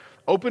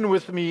Open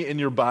with me in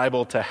your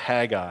Bible to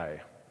Haggai.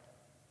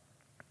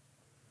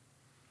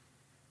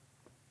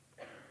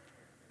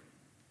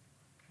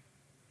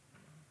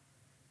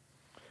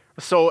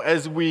 So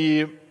as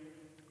we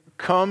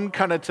come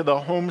kind of to the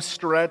home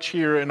stretch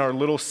here in our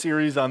little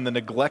series on the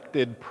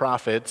neglected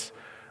prophets,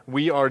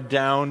 we are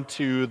down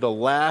to the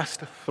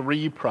last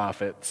three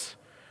prophets.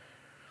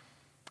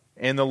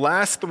 And the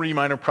last three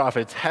minor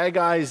prophets,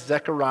 Haggai,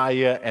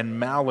 Zechariah, and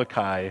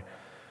Malachi,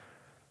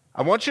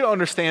 I want you to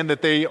understand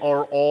that they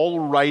are all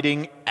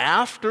writing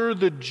after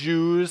the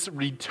Jews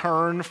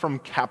return from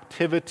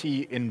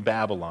captivity in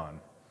Babylon.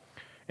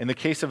 In the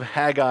case of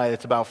Haggai,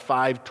 it's about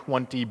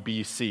 520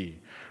 BC.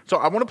 So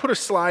I want to put a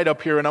slide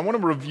up here, and I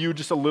want to review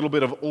just a little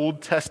bit of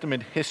Old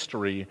Testament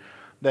history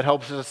that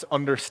helps us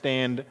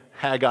understand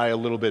Haggai a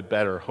little bit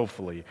better,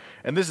 hopefully.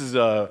 And this is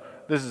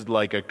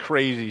like a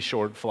crazy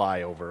short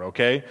flyover,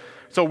 okay?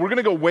 So we're going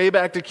to go way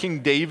back to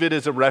King David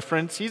as a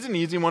reference. He's an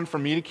easy one for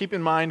me to keep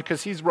in mind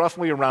because he's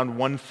roughly around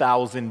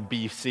 1000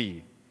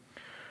 BC.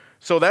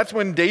 So that's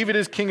when David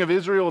is king of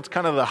Israel. It's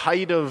kind of the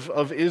height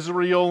of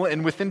Israel.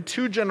 And within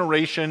 2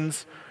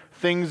 generations,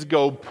 things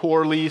go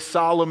poorly.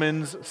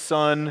 Solomon's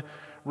son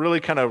really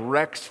kind of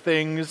wrecks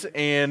things,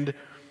 and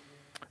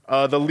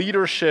the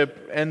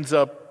leadership ends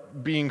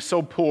up being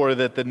so poor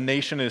that the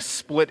nation is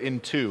split in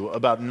two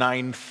about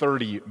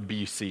 930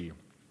 BC.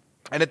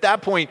 And at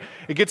that point,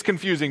 it gets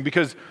confusing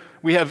because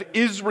we have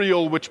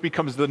Israel, which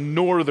becomes the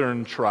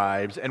northern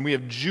tribes, and we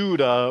have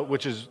Judah,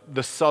 which is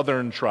the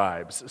southern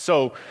tribes.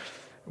 So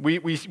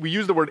we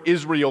use the word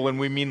Israel and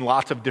we mean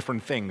lots of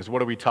different things.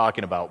 What are we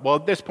talking about? Well,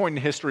 at this point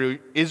in history,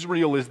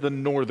 Israel is the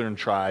northern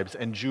tribes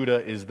and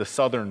Judah is the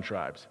southern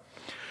tribes.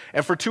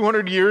 And for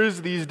 200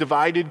 years, these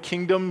divided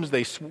kingdoms,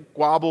 they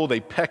squabble, they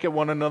peck at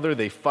one another,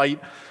 they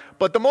fight.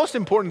 But the most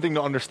important thing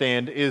to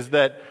understand is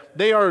that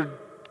they are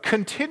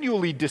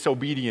continually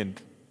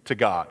disobedient to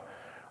God.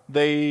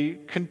 They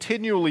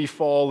continually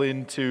fall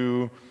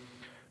into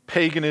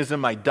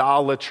paganism,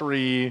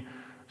 idolatry,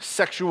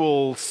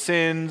 sexual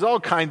sins,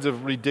 all kinds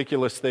of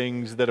ridiculous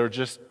things that are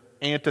just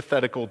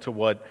antithetical to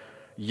what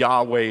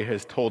Yahweh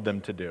has told them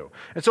to do.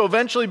 And so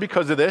eventually,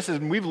 because of this,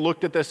 and we've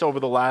looked at this over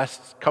the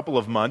last couple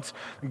of months,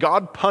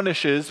 God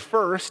punishes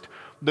first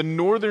the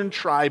northern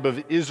tribe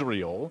of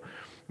Israel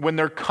when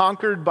they're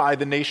conquered by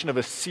the nation of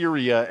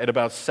Assyria at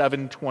about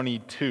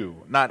 722.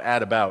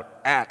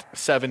 At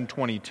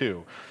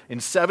 722. In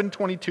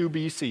 722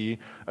 BC,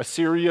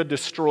 Assyria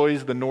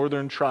destroys the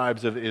northern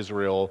tribes of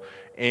Israel,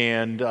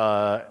 and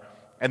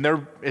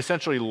they're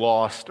essentially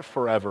lost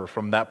forever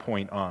from that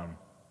point on.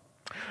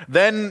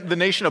 Then the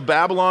nation of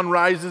Babylon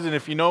rises, and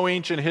if you know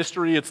ancient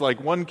history, it's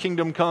like one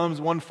kingdom comes,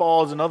 one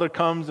falls, another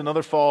comes,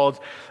 another falls.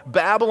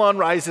 Babylon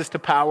rises to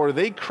power,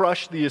 they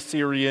crush the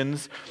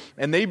Assyrians,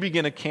 and they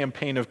begin a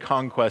campaign of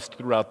conquest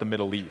throughout the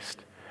Middle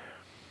East.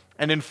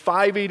 And in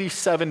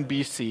 587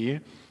 BC,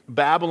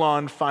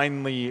 Babylon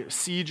finally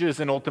sieges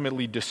and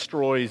ultimately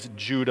destroys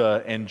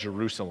Judah and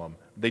Jerusalem.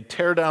 They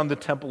tear down the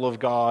temple of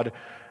God,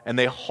 and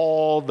they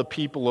haul the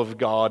people of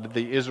God,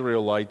 the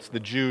Israelites, the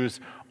Jews,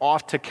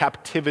 off to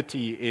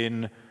captivity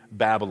in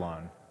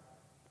Babylon.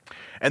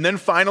 And then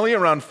finally,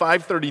 around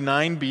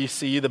 539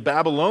 BC, the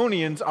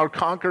Babylonians are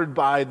conquered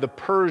by the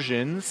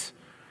Persians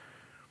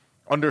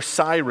under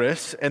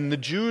Cyrus, and the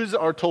Jews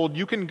are told,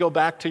 you can go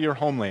back to your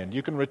homeland.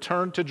 You can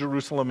return to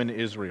Jerusalem and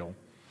Israel.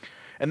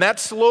 And that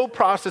slow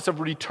process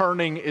of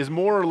returning is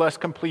more or less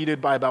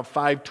completed by about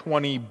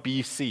 520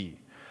 BC.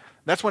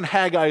 That's when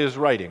Haggai is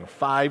writing,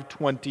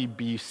 520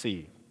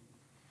 BC.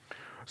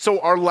 So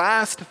our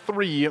last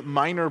three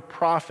minor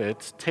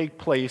prophets take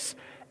place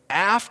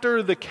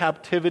after the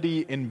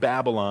captivity in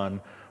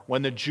Babylon,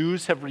 when the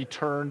Jews have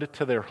returned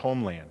to their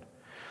homeland.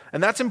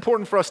 And that's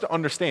important for us to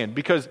understand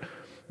because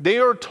they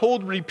are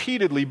told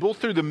repeatedly, both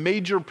through the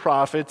major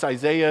prophets,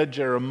 Isaiah,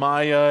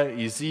 Jeremiah,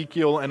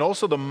 Ezekiel, and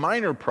also the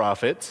minor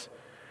prophets,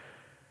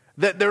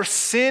 that their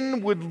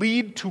sin would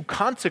lead to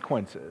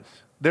consequences.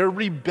 Their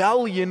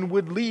rebellion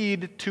would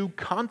lead to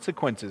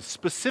consequences,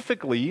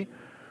 specifically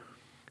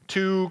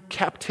to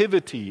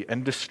captivity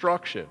and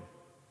destruction.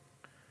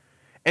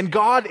 And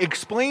God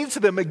explains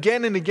to them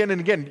again and again and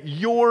again,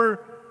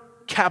 your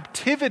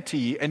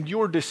captivity and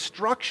your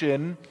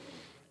destruction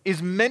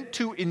is meant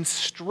to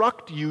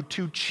instruct you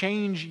to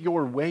change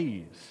your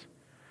ways,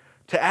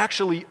 to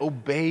actually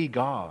obey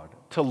God,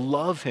 to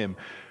love Him.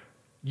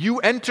 You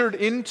entered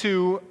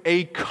into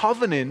a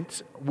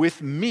covenant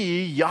with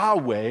me,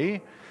 Yahweh,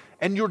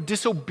 and you're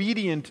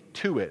disobedient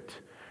to it.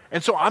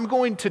 And so I'm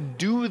going to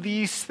do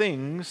these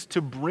things to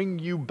bring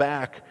you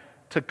back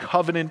to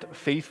covenant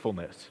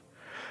faithfulness.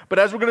 But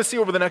as we're going to see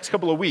over the next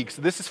couple of weeks,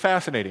 this is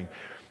fascinating.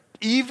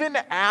 Even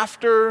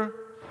after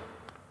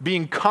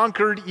being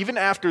conquered, even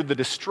after the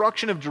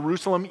destruction of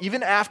Jerusalem,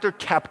 even after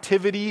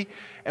captivity,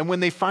 and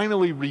when they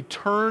finally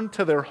return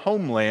to their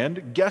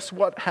homeland, guess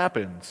what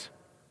happens?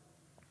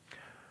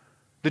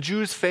 The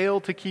Jews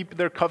fail to keep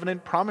their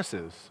covenant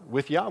promises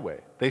with Yahweh.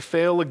 They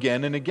fail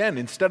again and again.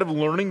 Instead of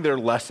learning their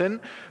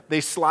lesson,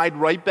 they slide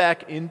right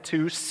back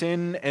into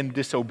sin and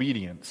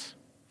disobedience.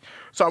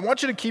 So I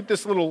want you to keep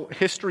this little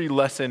history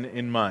lesson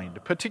in mind,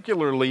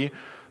 particularly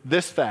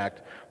this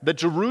fact that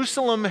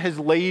Jerusalem has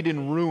laid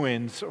in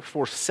ruins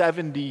for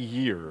 70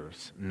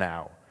 years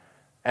now,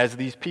 as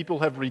these people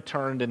have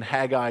returned and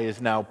Haggai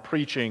is now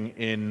preaching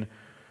in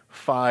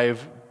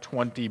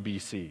 520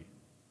 BC.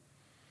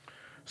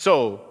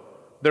 So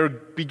they're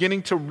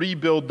beginning to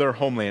rebuild their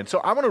homeland. So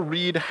I want to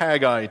read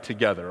Haggai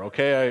together,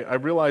 okay? I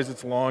realize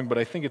it's long, but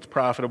I think it's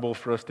profitable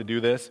for us to do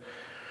this.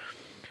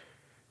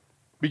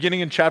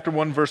 Beginning in chapter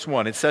 1, verse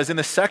 1, it says, "In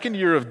the second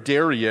year of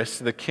Darius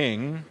the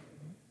king,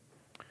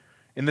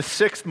 in the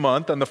 6th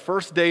month, on the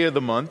first day of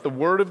the month, the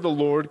word of the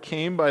Lord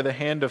came by the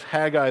hand of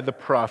Haggai the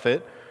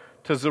prophet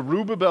to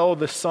Zerubbabel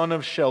the son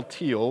of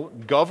Shealtiel,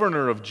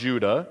 governor of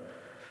Judah,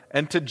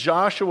 and to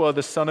Joshua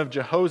the son of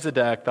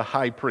Jehozadak the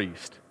high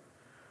priest.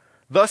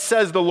 Thus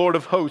says the Lord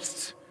of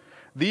hosts,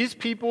 these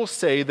people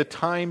say the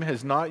time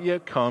has not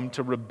yet come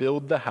to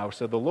rebuild the house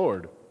of the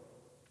Lord.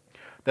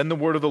 Then the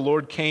word of the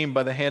Lord came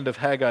by the hand of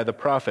Haggai the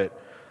prophet.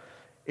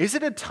 Is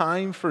it a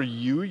time for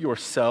you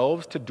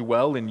yourselves to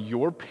dwell in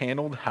your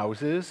paneled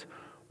houses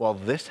while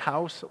this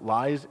house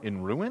lies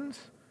in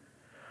ruins?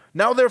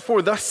 Now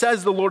therefore, thus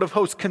says the Lord of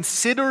hosts,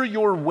 consider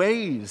your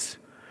ways.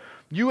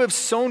 You have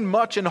sown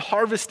much and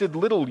harvested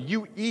little.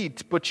 You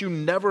eat, but you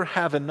never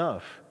have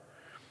enough.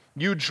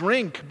 You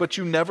drink, but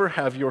you never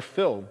have your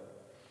fill.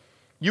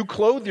 You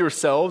clothe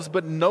yourselves,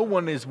 but no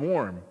one is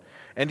warm.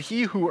 And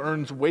he who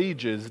earns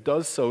wages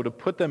does so to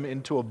put them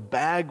into a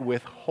bag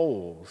with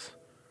holes.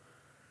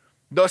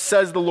 Thus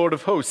says the Lord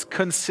of hosts,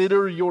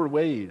 consider your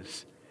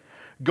ways.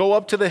 Go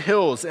up to the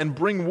hills and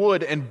bring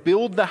wood and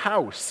build the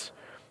house.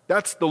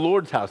 That's the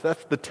Lord's house.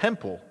 That's the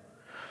temple.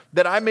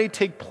 That I may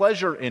take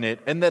pleasure in it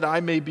and that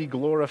I may be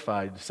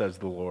glorified, says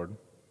the Lord.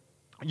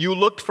 You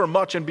looked for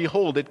much and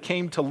behold, it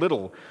came to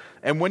little.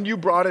 And when you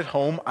brought it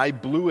home, I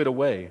blew it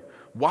away.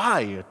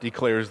 Why,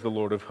 declares the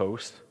Lord of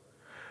hosts?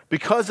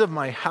 Because of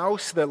my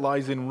house that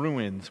lies in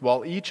ruins,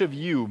 while each of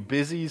you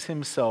busies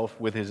himself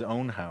with his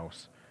own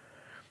house.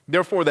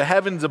 Therefore the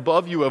heavens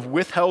above you have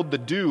withheld the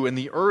dew, and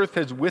the earth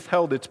has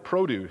withheld its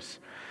produce.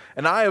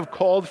 And I have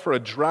called for a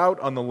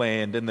drought on the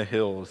land and the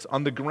hills,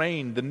 on the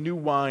grain, the new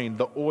wine,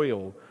 the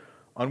oil,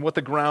 on what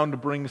the ground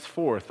brings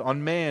forth,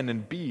 on man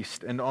and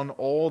beast, and on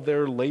all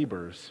their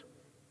labors.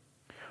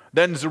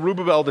 Then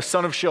Zerubbabel the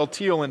son of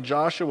Shealtiel and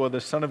Joshua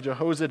the son of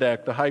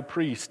Jehozadak the high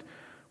priest,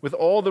 with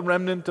all the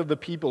remnant of the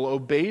people,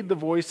 obeyed the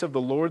voice of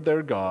the Lord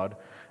their God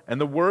and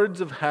the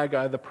words of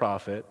Haggai the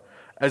prophet,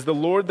 as the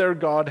Lord their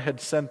God had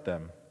sent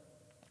them.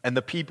 And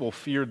the people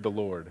feared the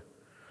Lord.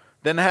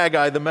 Then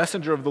Haggai, the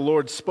messenger of the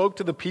Lord, spoke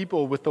to the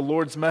people with the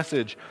Lord's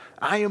message.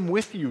 I am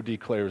with you,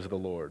 declares the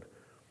Lord.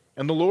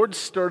 And the Lord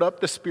stirred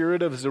up the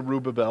spirit of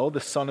Zerubbabel, the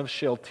son of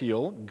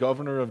Shealtiel,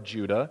 governor of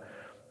Judah,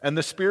 and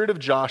the spirit of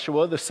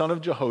Joshua, the son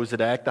of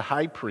Jehozadak, the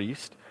high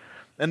priest,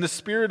 and the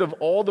spirit of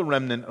all the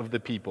remnant of the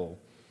people.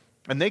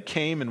 And they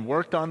came and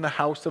worked on the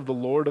house of the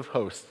Lord of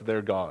hosts,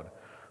 their God,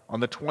 on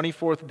the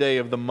 24th day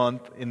of the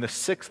month, in the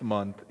 6th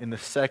month, in the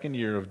 2nd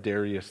year of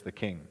Darius the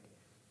king.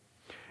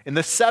 In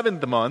the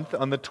 7th month,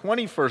 on the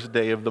 21st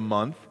day of the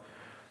month,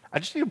 I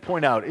just need to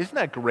point out, isn't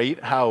that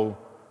great how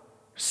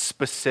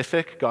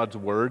specific God's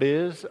word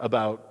is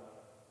about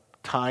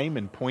time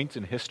and points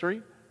in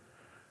history?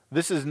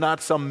 This is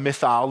not some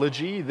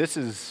mythology. This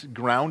is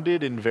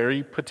grounded in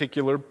very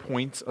particular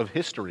points of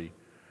history.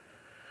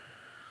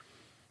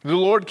 The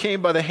Lord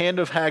came by the hand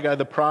of Haggai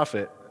the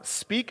prophet.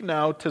 Speak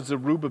now to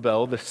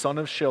Zerubbabel, the son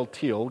of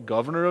Shealtiel,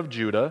 governor of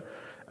Judah,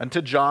 and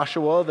to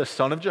Joshua, the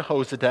son of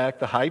Jehozadak,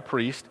 the high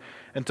priest,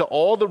 and to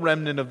all the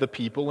remnant of the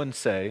people, and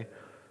say,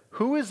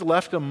 who is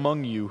left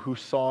among you who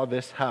saw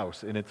this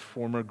house in its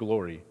former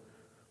glory?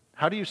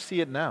 How do you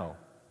see it now?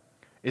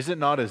 Is it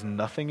not as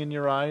nothing in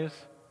your eyes?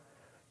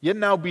 Yet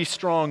now be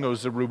strong, O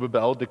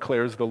Zerubbabel,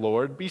 declares the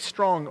Lord. Be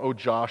strong, O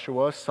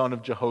Joshua, son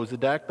of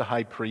Jehozadak, the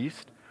high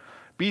priest.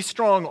 Be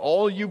strong,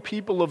 all you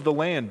people of the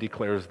land,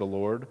 declares the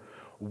Lord.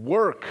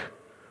 Work,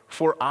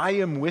 for I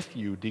am with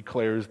you,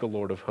 declares the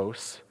Lord of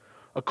hosts,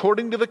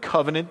 according to the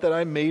covenant that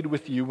I made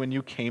with you when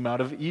you came out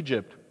of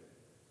Egypt.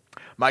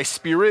 My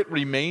spirit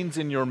remains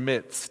in your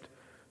midst.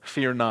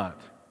 Fear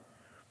not.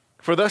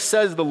 For thus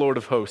says the Lord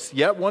of hosts,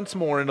 yet once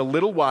more in a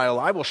little while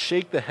I will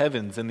shake the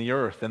heavens and the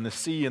earth and the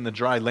sea and the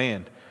dry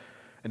land,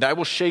 and I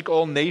will shake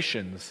all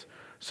nations,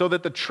 so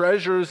that the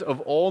treasures of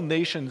all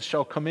nations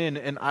shall come in,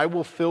 and I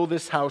will fill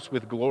this house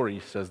with glory,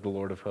 says the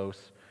Lord of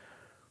hosts.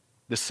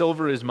 The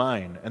silver is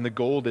mine, and the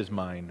gold is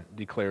mine,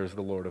 declares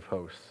the Lord of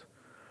hosts.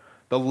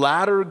 The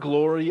latter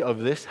glory of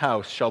this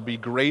house shall be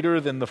greater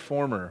than the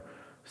former,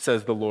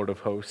 says the Lord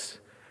of hosts.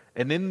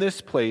 And in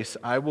this place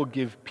I will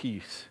give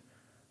peace,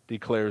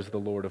 declares the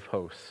Lord of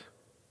hosts.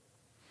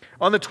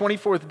 On the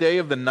 24th day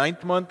of the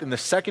 9th month, in the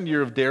 2nd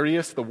year of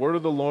Darius, the word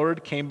of the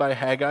Lord came by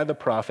Haggai the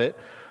prophet.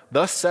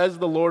 Thus says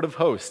the Lord of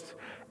hosts,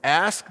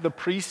 ask the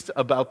priests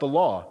about the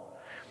law.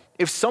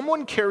 If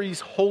someone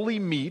carries holy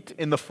meat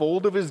in the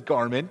fold of his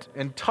garment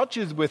and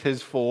touches with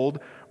his fold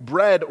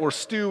bread or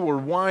stew or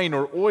wine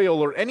or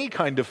oil or any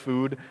kind of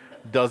food,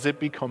 does it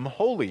become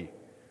holy?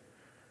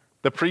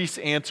 The priests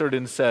answered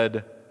and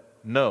said,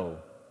 "No."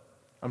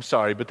 I'm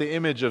sorry, but the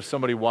image of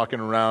somebody walking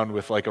around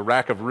with like a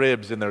rack of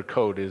ribs in their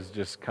coat is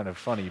just kind of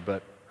funny.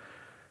 But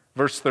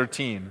verse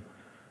 13,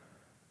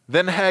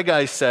 then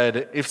Haggai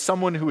said, "If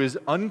someone who is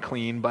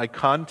unclean by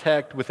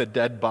contact with a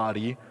dead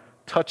body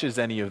touches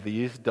any of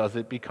these, does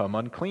it become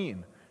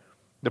unclean?"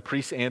 The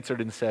priests answered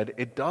and said,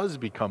 "It does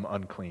become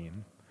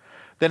unclean."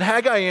 Then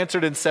Haggai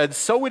answered and said,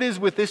 "So it is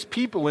with this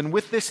people and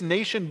with this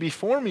nation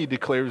before me,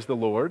 declares the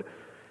Lord,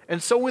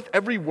 and so with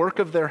every work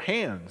of their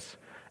hands,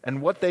 and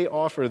what they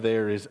offer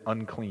there is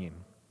unclean.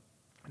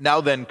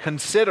 Now then,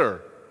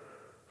 consider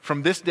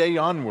from this day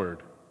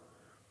onward,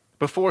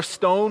 before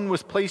stone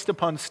was placed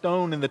upon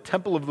stone in the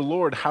temple of the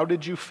Lord, how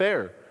did you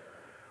fare?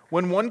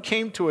 When one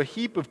came to a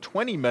heap of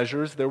 20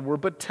 measures, there were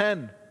but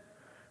 10.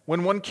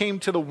 When one came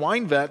to the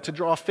wine vat to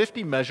draw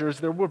 50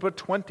 measures, there were but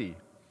 20.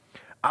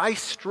 I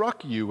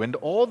struck you and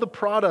all the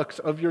products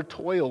of your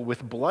toil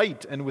with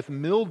blight and with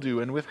mildew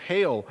and with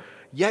hail,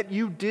 yet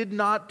you did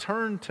not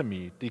turn to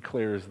me,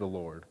 declares the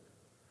Lord.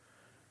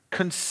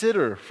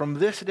 Consider from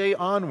this day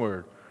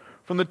onward,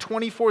 from the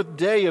 24th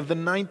day of the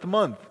 9th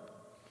month,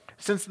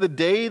 since the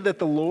day that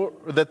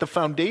the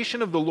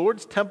foundation of the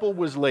Lord's temple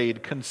was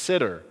laid,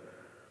 consider,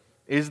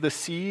 is the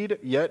seed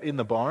yet in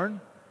the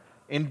barn?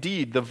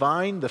 Indeed, the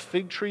vine, the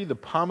fig tree, the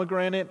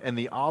pomegranate, and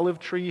the olive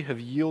tree have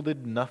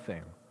yielded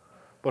nothing.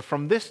 But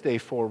from this day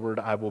forward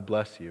I will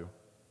bless you.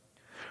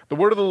 The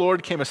word of the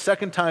Lord came a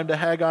second time to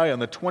Haggai on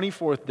the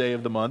 24th day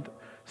of the month.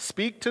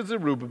 Speak to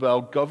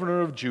Zerubbabel, governor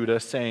of Judah,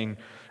 saying,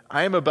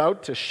 I am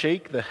about to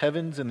shake the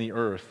heavens and the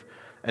earth,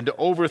 and to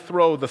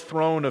overthrow the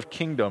throne of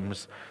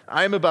kingdoms.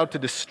 I am about to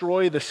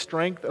destroy the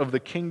strength of the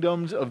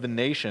kingdoms of the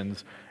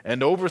nations,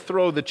 and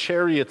overthrow the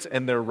chariots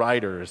and their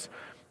riders.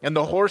 And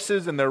the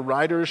horses and their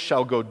riders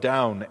shall go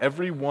down,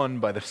 every one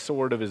by the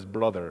sword of his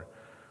brother.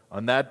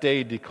 On that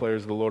day,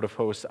 declares the Lord of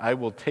hosts, I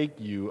will take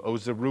you, O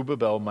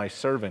Zerubbabel, my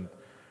servant,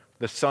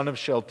 the son of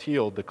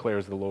Shealtiel,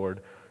 declares the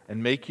Lord,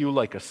 and make you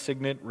like a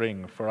signet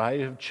ring, for I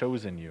have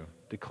chosen you,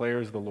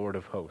 declares the Lord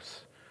of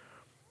hosts.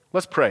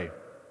 Let's pray.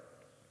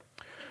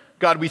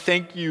 God, we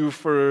thank you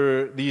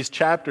for these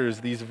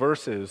chapters, these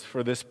verses,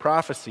 for this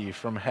prophecy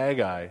from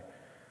Haggai,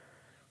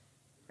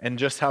 and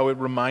just how it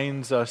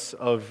reminds us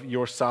of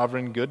your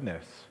sovereign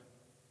goodness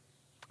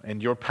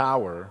and your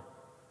power,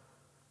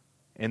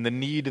 and the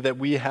need that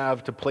we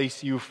have to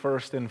place you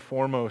first and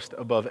foremost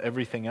above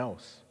everything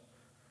else.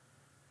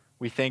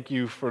 We thank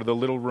you for the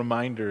little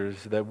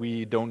reminders that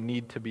we don't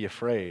need to be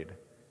afraid,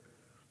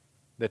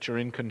 that you're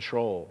in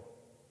control,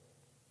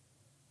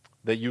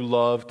 that you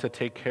love to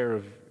take care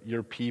of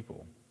your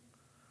people,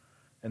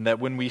 and that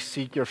when we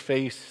seek your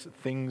face,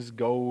 things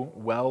go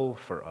well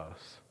for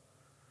us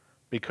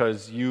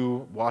because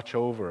you watch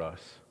over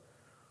us,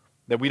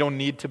 that we don't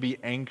need to be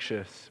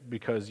anxious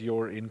because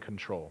you're in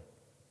control.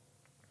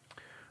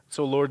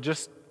 So, Lord,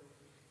 just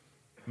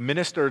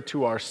minister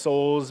to our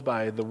souls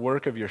by the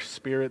work of your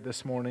Spirit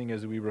this morning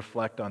as we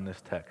reflect on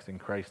this text. In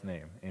Christ's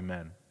name,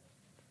 amen.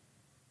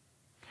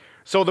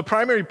 So the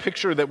primary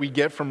picture that we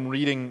get from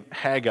reading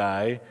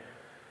Haggai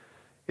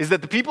is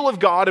that the people of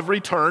God have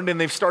returned and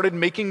they've started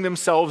making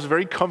themselves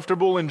very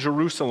comfortable in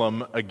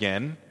Jerusalem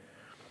again.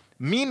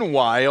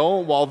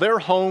 Meanwhile, while their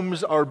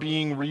homes are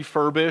being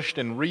refurbished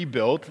and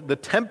rebuilt, the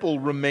temple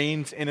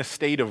remains in a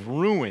state of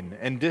ruin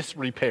and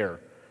disrepair.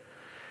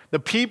 The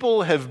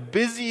people have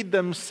busied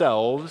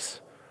themselves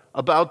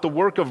about the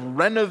work of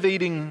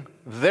renovating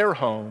their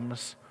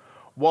homes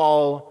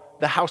while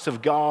the house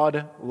of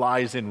God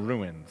lies in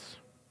ruins.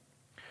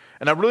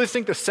 And I really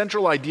think the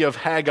central idea of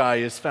Haggai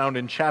is found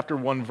in chapter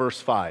 1,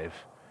 verse 5,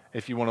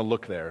 if you want to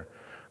look there.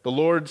 The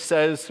Lord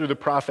says through the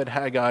prophet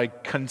Haggai,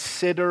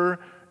 consider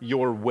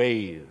your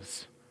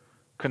ways.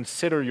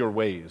 Consider your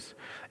ways.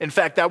 In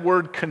fact, that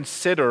word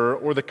consider,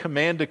 or the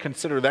command to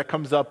consider, that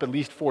comes up at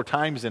least 4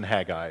 times in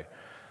Haggai.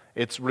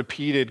 It's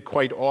repeated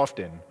quite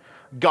often.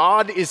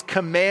 God is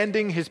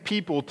commanding his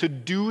people to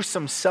do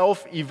some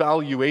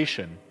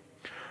self-evaluation.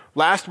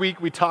 Last week,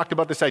 we talked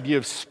about this idea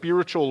of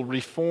spiritual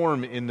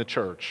reform in the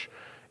church.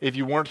 If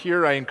you weren't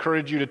here, I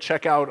encourage you to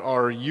check out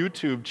our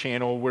YouTube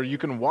channel where you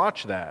can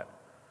watch that.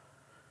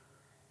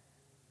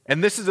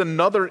 And this is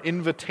another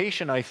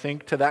invitation, I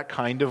think, to that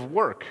kind of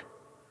work.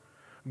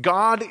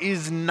 God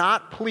is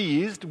not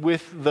pleased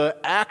with the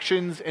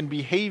actions and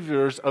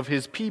behaviors of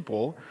his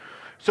people,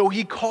 so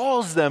he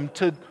calls them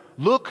to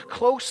look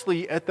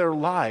closely at their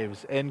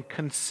lives and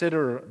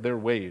consider their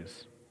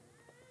ways.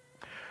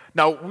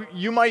 Now,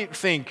 you might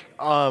think,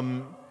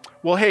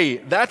 well, hey,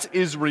 that's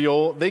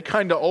Israel. They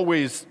kind of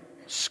always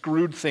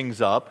screwed things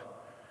up.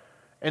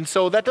 And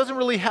so that doesn't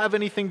really have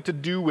anything to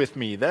do with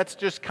me. That's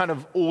just kind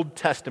of Old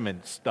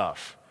Testament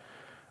stuff.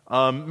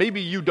 Maybe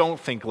you don't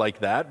think like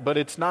that, but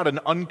it's not an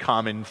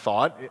uncommon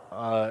thought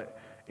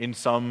in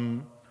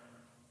some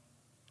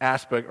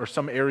aspect or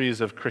some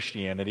areas of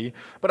Christianity.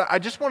 But I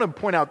just want to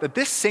point out that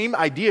this same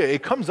idea,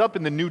 it comes up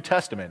in the New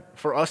Testament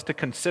for us to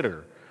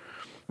consider.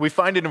 We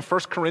find it in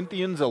 1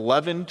 Corinthians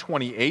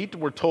 11:28.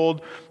 We're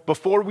told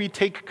before we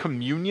take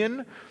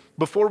communion,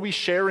 before we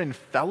share in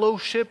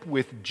fellowship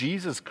with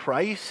Jesus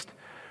Christ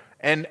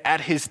and at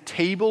his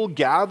table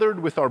gathered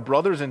with our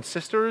brothers and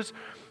sisters,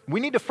 we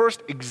need to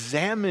first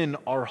examine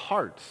our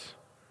hearts,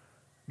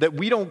 that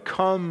we don't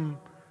come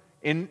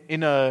in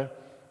a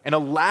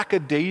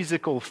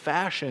lackadaisical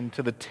fashion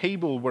to the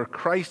table where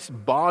Christ's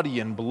body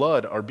and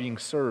blood are being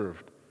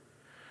served.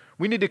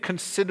 We need to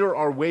consider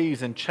our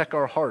ways and check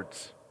our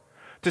hearts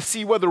to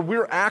see whether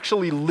we're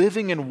actually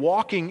living and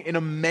walking in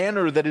a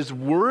manner that is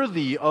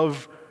worthy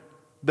of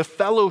the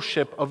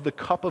fellowship of the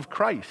cup of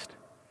Christ.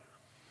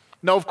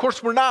 Now, of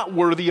course, we're not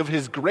worthy of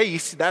his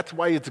grace. That's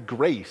why it's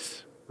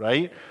grace,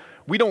 right?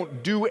 We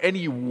don't do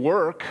any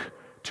work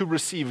to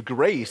receive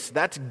grace.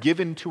 That's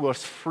given to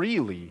us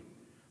freely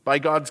by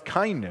God's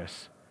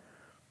kindness.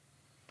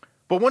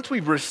 But once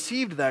we've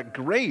received that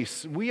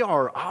grace, we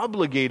are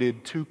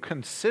obligated to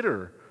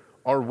consider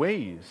our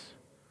ways,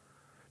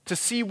 to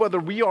see whether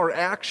we are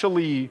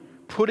actually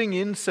putting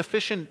in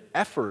sufficient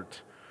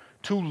effort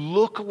to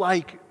look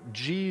like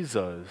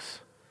Jesus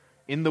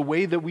in the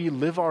way that we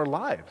live our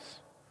lives,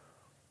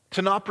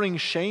 to not bring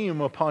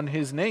shame upon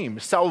his name.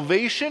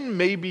 Salvation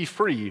may be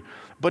free,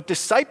 but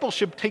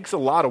discipleship takes a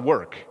lot of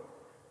work.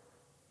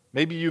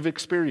 Maybe you've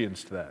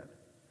experienced that.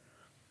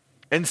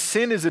 And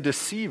sin is a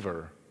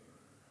deceiver,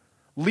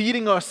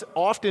 leading us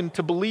often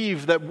to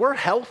believe that we're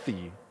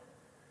healthy.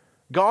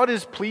 God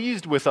is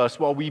pleased with us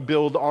while we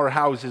build our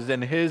houses,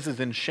 and his is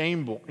in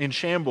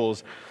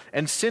shambles,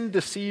 and sin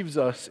deceives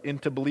us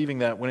into believing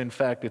that when in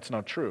fact it's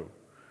not true.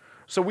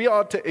 So we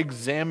ought to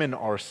examine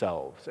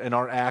ourselves and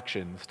our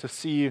actions to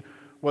see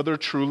whether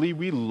truly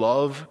we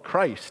love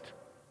Christ.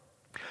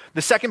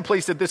 The second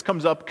place that this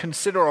comes up,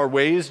 consider our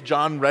ways,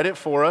 John read it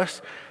for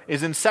us,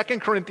 is in 2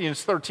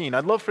 Corinthians 13.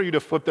 I'd love for you to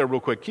flip there real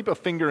quick. Keep a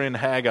finger in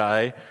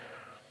Haggai.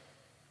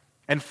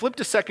 And flip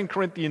to 2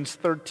 Corinthians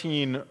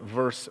 13,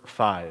 verse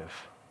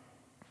 5.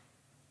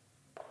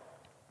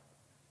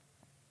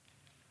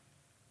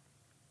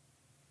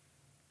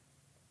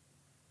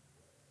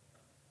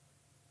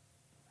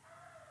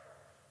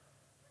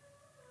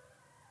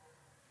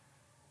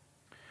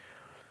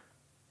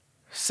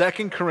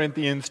 Second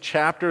Corinthians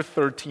chapter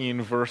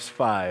 13, verse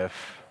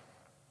 5.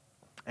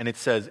 And it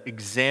says,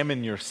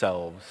 examine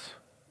yourselves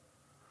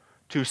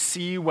to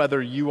see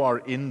whether you are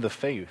in the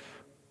faith.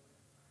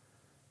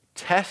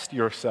 Test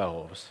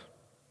yourselves.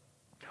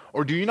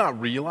 Or do you not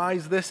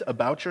realize this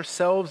about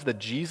yourselves, that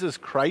Jesus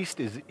Christ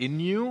is in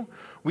you?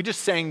 We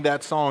just sang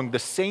that song, the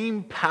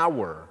same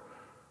power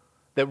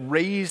that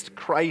raised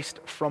Christ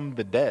from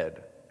the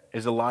dead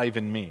is alive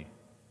in me.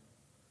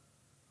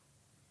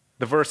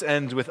 The verse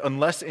ends with,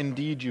 unless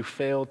indeed you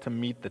fail to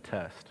meet the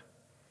test.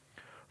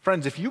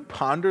 Friends, if you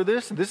ponder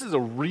this, this is a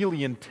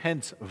really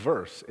intense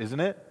verse, isn't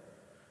it?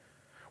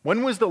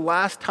 When was the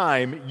last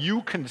time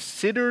you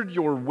considered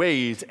your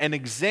ways and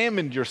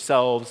examined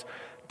yourselves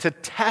to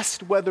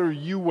test whether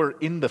you were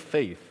in the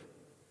faith?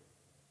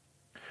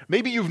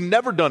 Maybe you've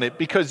never done it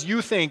because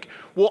you think,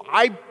 well,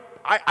 I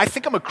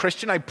think I'm a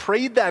Christian. I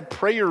prayed that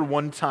prayer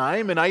one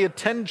time and I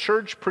attend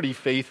church pretty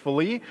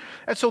faithfully,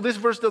 and so this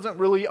verse doesn't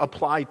really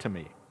apply to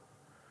me.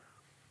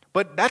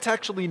 But that's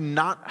actually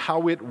not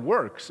how it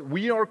works.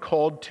 We are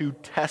called to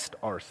test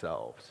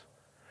ourselves.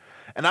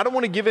 And I don't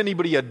want to give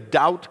anybody a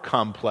doubt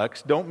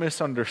complex. Don't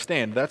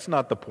misunderstand. That's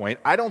not the point.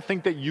 I don't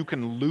think that you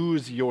can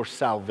lose your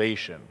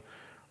salvation.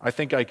 I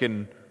think I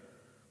can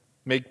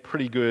make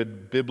pretty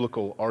good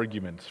biblical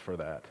arguments for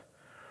that.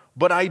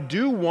 But I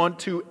do want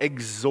to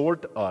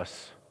exhort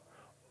us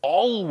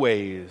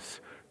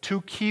always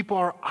to keep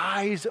our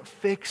eyes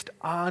fixed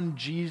on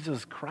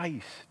Jesus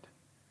Christ.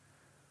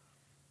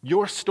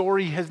 Your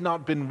story has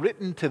not been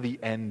written to the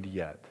end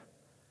yet.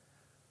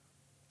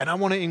 And I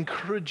want to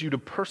encourage you to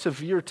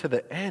persevere to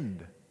the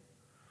end.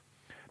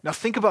 Now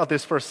think about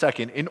this for a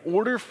second. In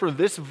order for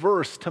this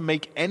verse to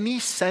make any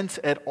sense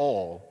at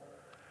all,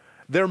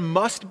 there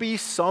must be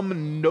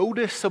some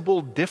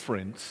noticeable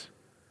difference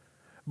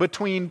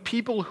between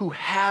people who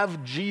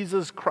have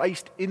Jesus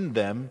Christ in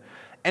them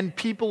and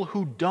people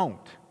who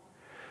don't.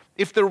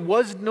 If there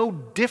was no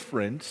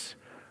difference,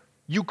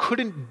 you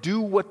couldn't do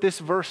what this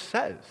verse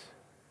says.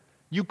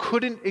 You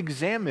couldn't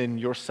examine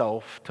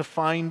yourself to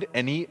find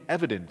any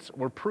evidence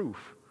or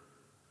proof.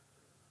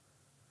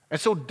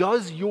 And so,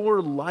 does your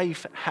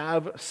life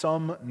have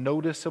some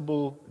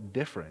noticeable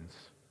difference?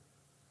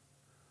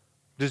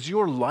 Does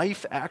your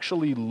life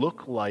actually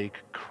look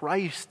like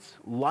Christ's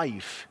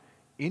life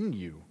in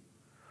you?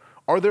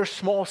 Are there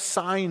small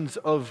signs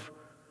of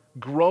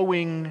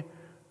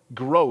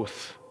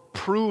growth,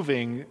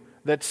 proving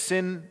that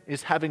sin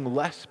is having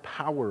less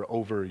power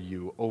over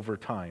you over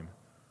time?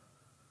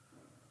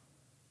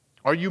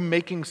 Are you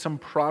making some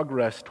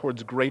progress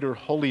towards greater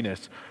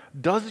holiness?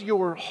 Does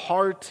your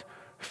heart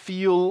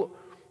feel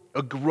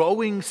a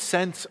growing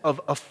sense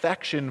of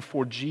affection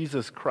for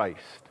Jesus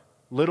Christ,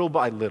 little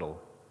by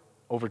little,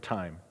 over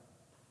time?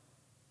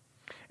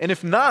 And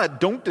if not,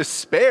 don't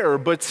despair,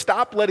 but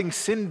stop letting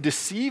sin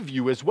deceive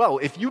you as well.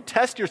 If you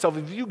test yourself,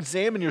 if you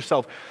examine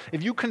yourself,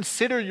 if you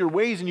consider your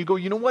ways and you go,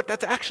 you know what,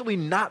 that's actually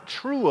not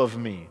true of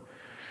me,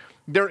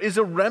 there is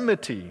a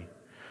remedy.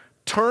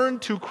 Turn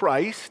to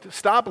Christ,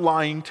 stop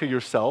lying to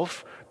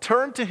yourself,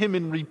 turn to him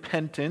in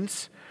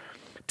repentance,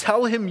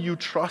 tell him you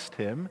trust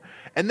him,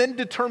 and then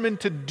determine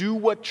to do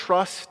what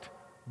trust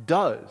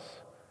does,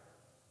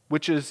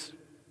 which is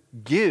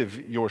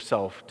give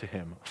yourself to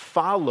him,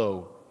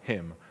 follow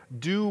him,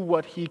 do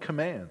what he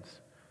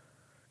commands.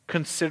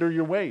 Consider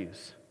your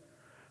ways.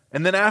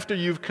 And then after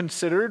you've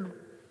considered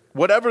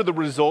whatever the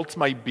results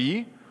might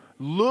be,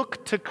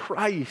 look to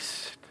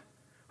Christ,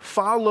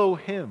 follow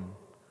him,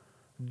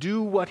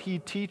 do what he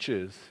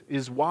teaches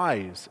is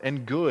wise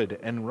and good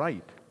and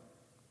right.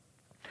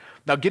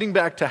 Now, getting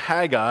back to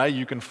Haggai,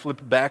 you can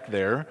flip back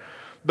there.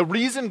 The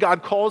reason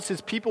God calls his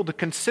people to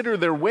consider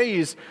their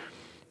ways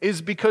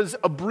is because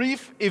a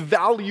brief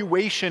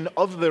evaluation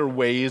of their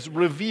ways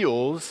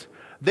reveals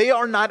they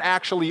are not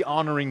actually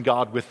honoring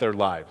God with their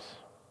lives.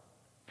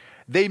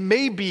 They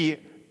may be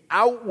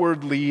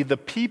outwardly the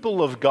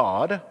people of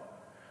God.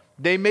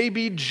 They may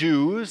be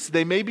Jews.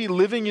 They may be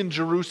living in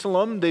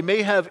Jerusalem. They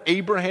may have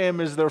Abraham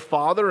as their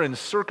father and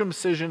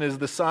circumcision as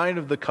the sign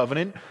of the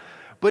covenant.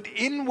 But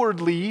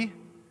inwardly,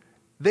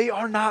 they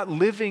are not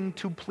living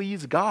to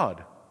please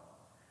God.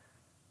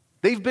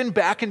 They've been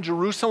back in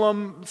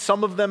Jerusalem,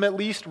 some of them at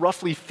least,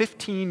 roughly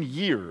 15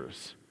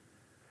 years.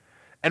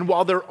 And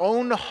while their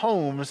own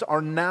homes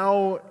are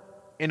now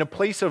in a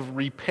place of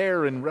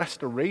repair and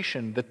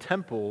restoration, the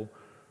temple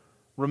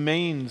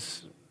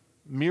remains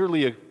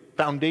merely a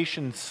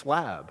foundation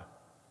slab.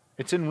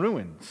 It's in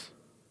ruins.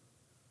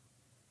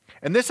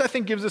 And this, I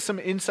think, gives us some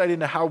insight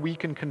into how we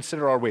can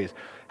consider our ways.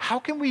 How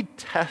can we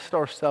test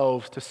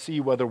ourselves to see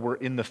whether we're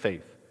in the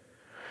faith?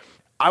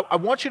 I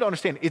want you to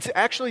understand, it's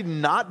actually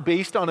not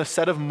based on a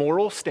set of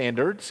moral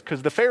standards,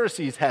 because the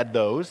Pharisees had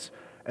those,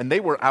 and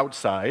they were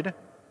outside.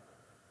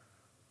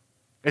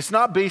 It's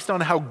not based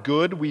on how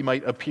good we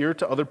might appear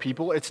to other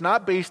people. It's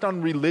not based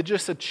on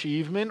religious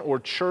achievement or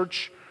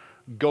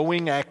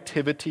church-going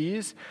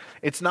activities.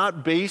 It's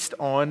not based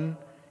on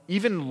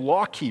even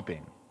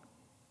law-keeping.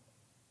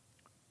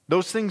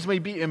 Those things may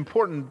be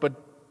important, but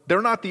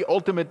they're not the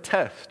ultimate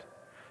test.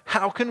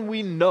 How can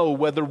we know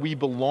whether we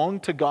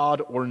belong to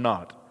God or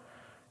not?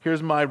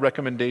 Here's my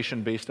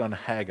recommendation based on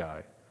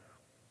Haggai.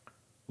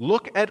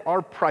 Look at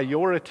our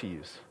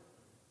priorities.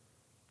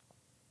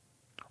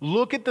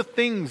 Look at the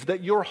things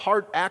that your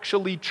heart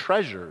actually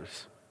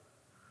treasures.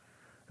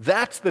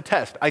 That's the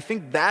test. I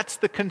think that's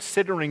the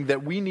considering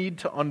that we need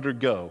to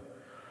undergo.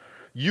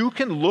 You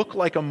can look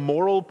like a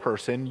moral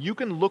person, you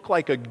can look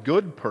like a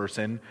good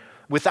person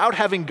without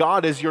having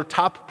God as your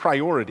top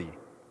priority.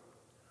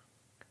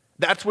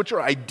 That's what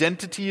your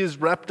identity is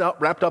wrapped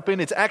up in.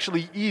 It's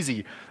actually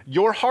easy.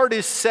 Your heart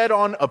is set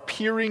on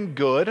appearing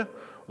good,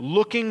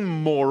 looking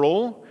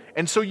moral,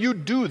 and so you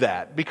do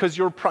that because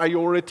your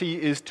priority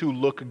is to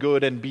look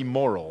good and be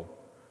moral.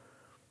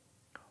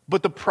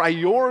 But the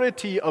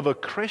priority of a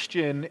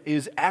Christian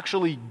is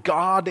actually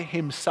God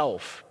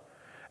himself.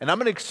 And I'm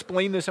going to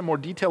explain this in more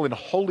detail in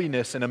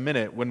holiness in a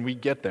minute when we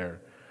get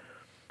there.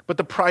 But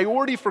the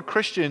priority for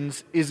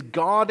Christians is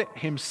God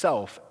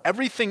himself.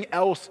 Everything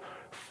else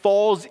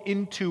falls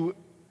into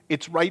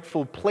its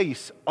rightful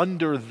place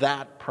under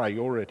that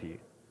priority.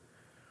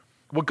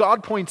 What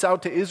God points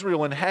out to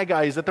Israel and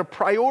Haggai is that their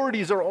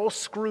priorities are all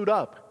screwed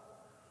up.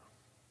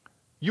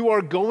 You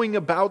are going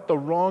about the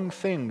wrong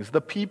things.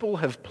 The people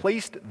have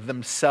placed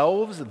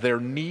themselves, their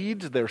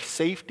needs, their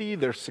safety,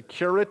 their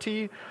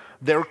security,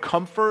 their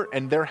comfort,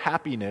 and their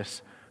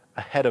happiness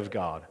ahead of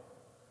God.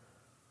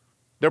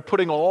 They're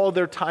putting all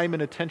their time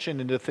and attention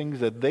into things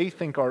that they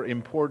think are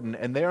important,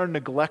 and they are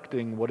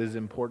neglecting what is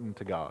important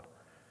to God.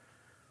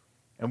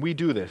 And we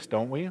do this,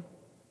 don't we?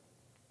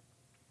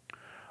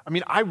 I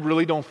mean, I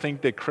really don't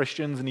think that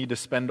Christians need to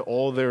spend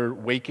all their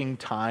waking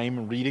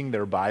time reading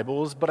their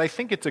Bibles, but I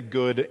think it's a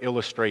good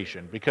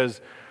illustration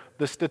because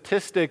the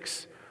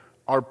statistics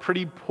are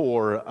pretty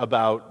poor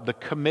about the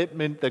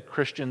commitment that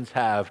Christians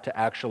have to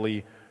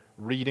actually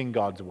reading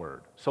God's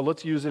Word. So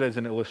let's use it as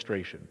an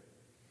illustration.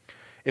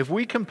 If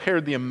we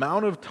compared the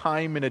amount of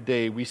time in a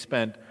day we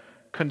spent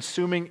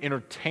consuming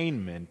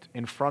entertainment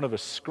in front of a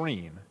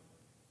screen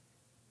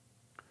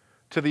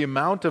to the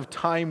amount of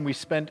time we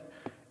spent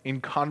in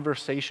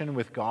conversation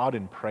with God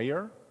in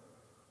prayer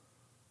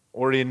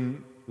or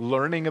in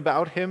learning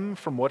about Him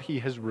from what He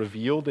has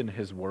revealed in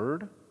His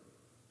Word,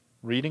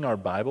 reading our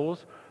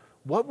Bibles,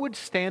 what would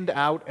stand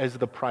out as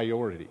the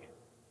priority?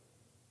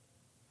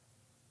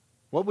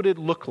 What would it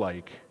look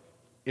like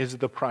is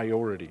the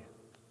priority?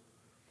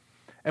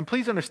 And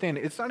please understand,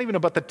 it's not even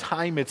about the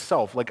time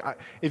itself.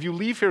 If you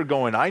leave here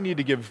going, I need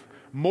to give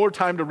more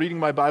time to reading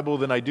my Bible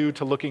than I do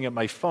to looking at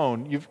my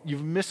phone,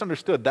 you've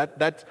misunderstood.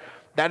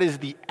 That is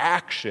the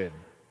action.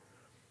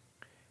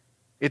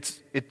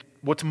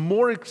 What's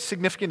more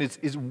significant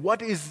is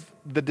what is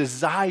the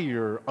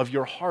desire of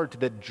your heart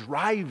that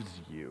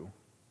drives you.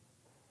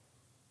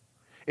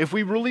 If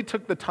we really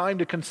took the time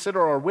to consider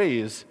our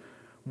ways,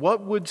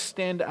 what would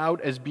stand out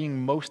as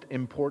being most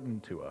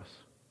important to us?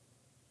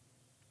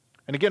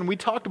 And again, we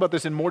talked about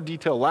this in more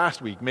detail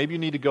last week. Maybe you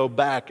need to go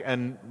back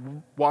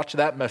and watch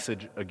that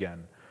message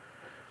again.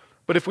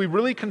 But if we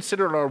really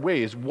considered our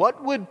ways,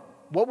 what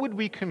would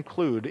we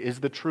conclude is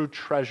the true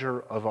treasure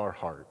of our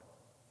heart?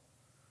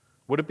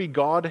 Would it be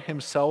God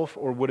himself,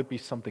 or would it be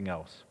something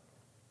else?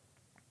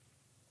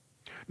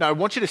 Now, I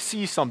want you to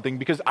see something,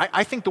 because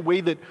I think the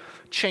way that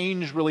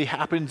change really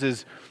happens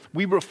is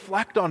we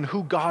reflect on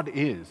who God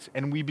is,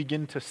 and we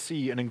begin to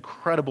see an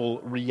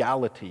incredible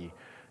reality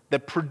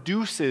that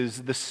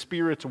produces the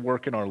Spirit's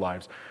work in our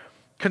lives.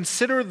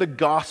 Consider the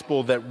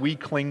gospel that we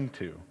cling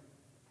to.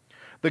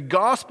 The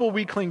gospel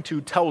we cling to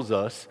tells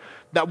us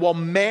that while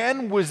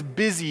man was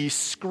busy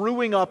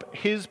screwing up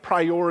his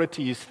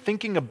priorities,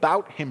 thinking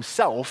about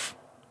himself,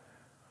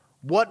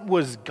 what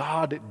was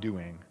God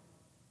doing?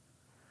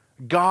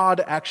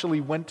 God actually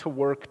went to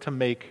work to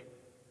make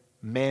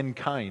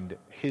mankind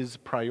his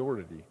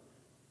priority.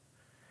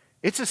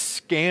 It's a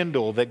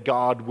scandal that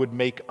God would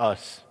make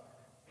us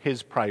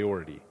his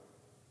priority.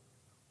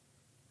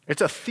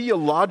 It's a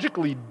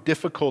theologically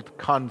difficult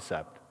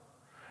concept.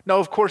 Now,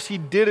 of course, he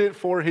did it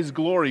for his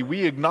glory.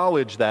 We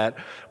acknowledge that.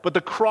 But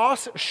the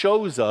cross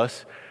shows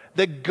us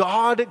that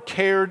God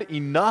cared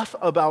enough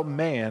about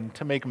man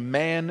to make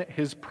man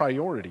his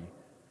priority.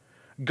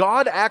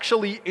 God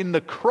actually, in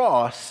the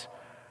cross,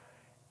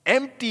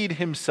 emptied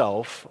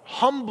himself,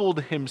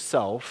 humbled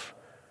himself,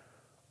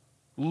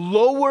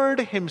 lowered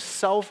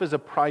himself as a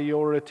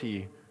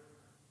priority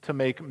to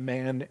make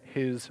man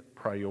his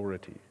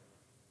priority.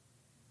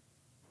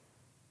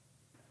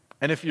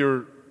 And if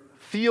you're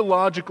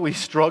theologically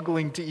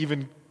struggling to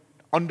even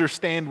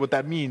understand what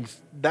that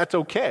means, that's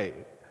okay.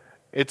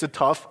 It's a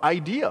tough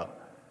idea.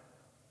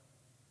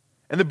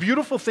 And the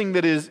beautiful thing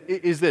that is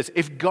this: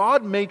 if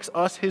God makes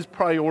us his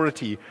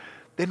priority,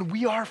 then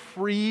we are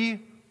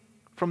free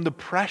from the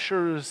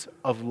pressures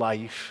of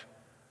life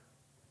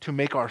to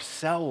make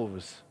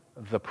ourselves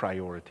the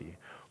priority.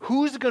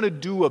 Who's going to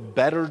do a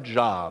better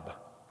job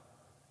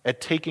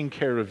at taking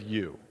care of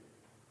you?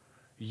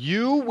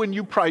 You when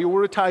you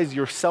prioritize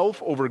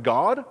yourself over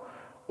God,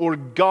 or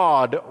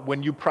God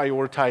when you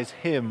prioritize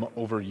him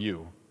over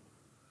you?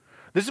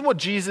 This is what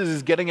Jesus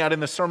is getting at in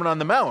the Sermon on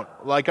the Mount.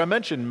 Like I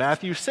mentioned,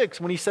 Matthew 6,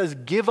 when he says,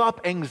 give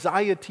up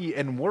anxiety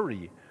and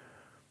worry.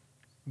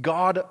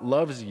 God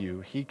loves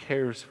you. He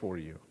cares for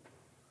you.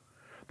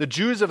 The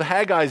Jews of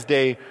Haggai's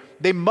day,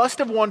 they must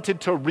have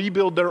wanted to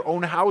rebuild their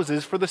own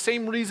houses for the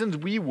same reasons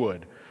we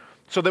would,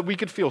 so that we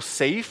could feel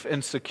safe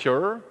and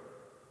secure,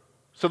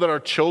 so that our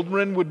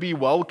children would be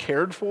well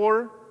cared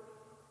for,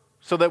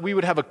 so that we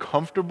would have a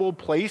comfortable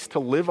place to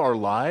live our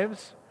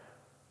lives.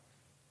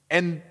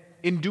 And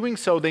in doing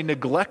so, they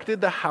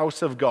neglected the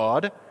house of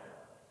God,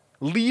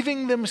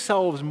 leaving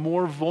themselves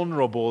more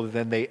vulnerable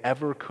than they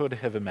ever could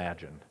have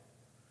imagined.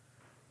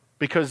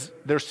 Because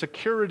their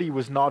security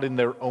was not in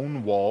their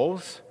own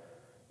walls,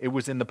 it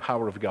was in the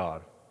power of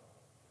God.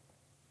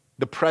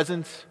 The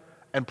presence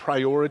and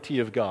priority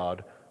of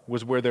God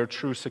was where their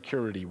true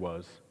security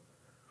was.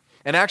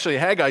 And actually,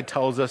 Haggai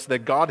tells us that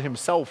God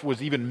himself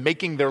was even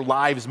making their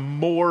lives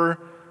more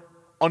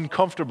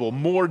uncomfortable,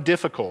 more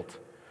difficult.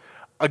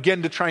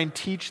 Again, to try and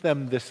teach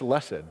them this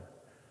lesson,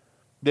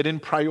 that in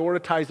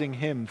prioritizing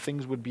him,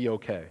 things would be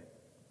okay.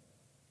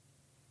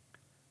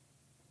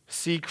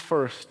 Seek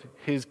first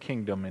his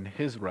kingdom and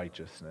his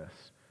righteousness,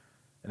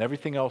 and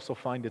everything else will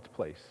find its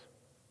place.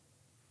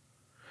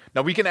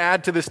 Now, we can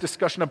add to this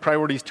discussion of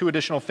priorities two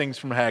additional things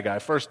from Haggai.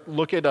 First,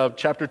 look at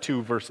chapter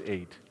 2, verse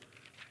 8.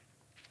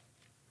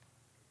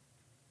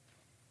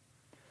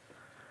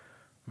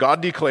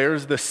 God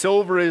declares, the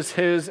silver is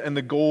his and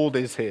the gold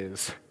is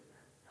his.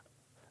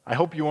 I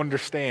hope you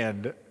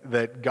understand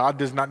that God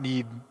does not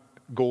need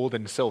gold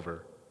and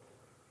silver.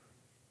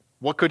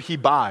 What could he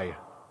buy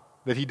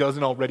that he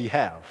doesn't already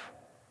have?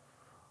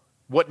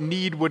 What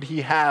need would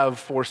he have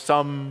for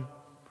some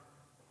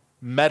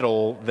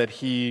metal that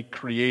he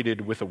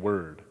created with a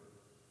word?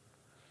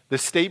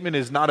 This statement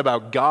is not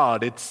about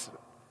God. It's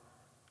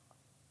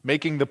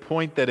making the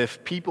point that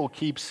if people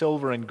keep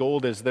silver and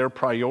gold as their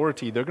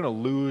priority, they're going to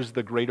lose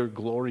the greater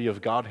glory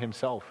of God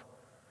himself.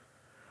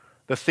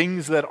 The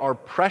things that are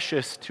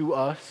precious to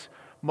us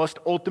must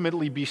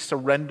ultimately be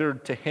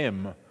surrendered to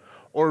him,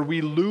 or we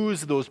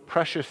lose those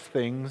precious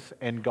things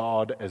and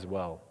God as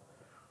well.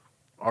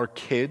 Our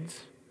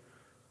kids,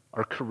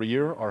 our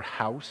career, our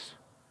house,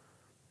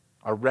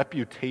 our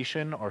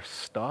reputation, our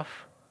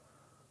stuff,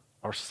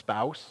 our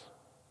spouse,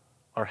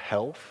 our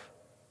health,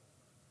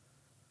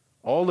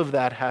 all of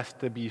that has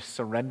to be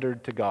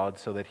surrendered to God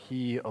so that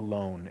he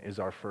alone is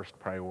our first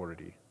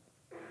priority.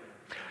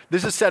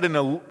 This is said in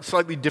a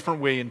slightly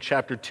different way in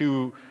chapter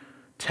 2,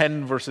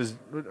 verses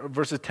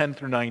 10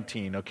 through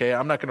 19, okay?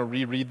 I'm not going to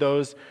reread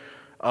those.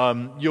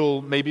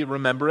 You'll maybe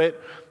remember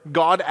it.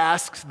 God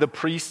asks the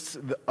priests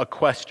a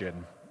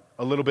question,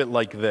 a little bit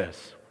like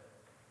this.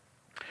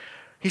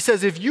 He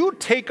says, if you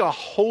take a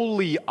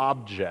holy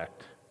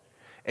object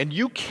and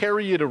you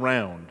carry it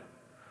around,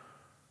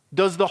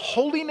 does the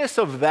holiness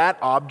of that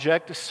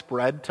object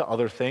spread to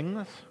other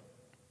things?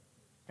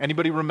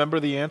 Anybody remember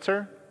the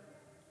answer?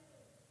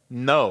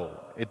 No,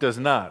 it does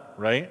not,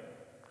 right?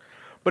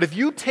 But if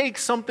you take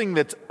something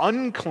that's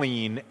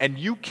unclean and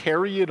you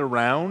carry it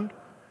around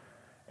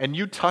and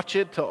you touch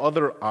it to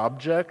other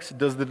objects,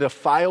 does the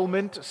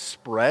defilement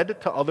spread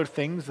to other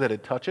things that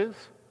it touches?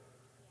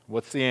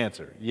 What's the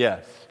answer?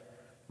 Yes,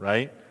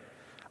 right?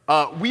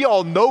 We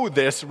all know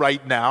this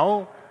right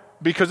now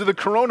because of the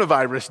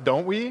coronavirus,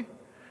 don't we?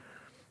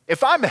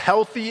 If I'm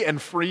healthy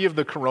and free of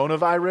the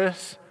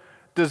coronavirus,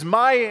 does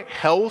my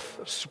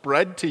health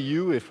spread to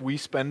you if we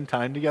spend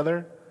time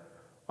together?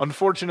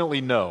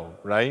 Unfortunately, no,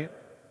 right?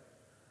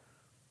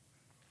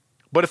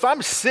 But if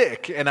I'm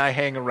sick and I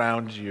hang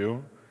around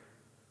you,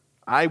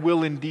 I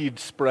will indeed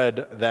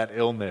spread that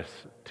illness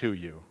to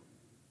you.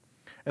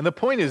 And the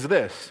point is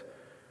this: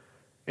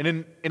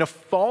 in a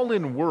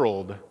fallen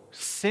world,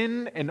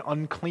 sin and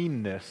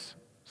uncleanness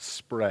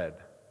spread,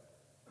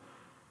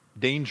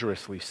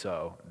 dangerously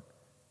so,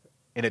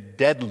 in a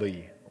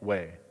deadly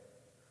way.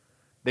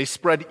 They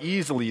spread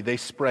easily, they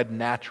spread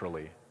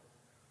naturally.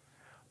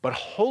 But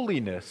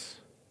holiness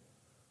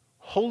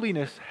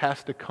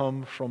has to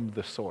come from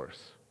the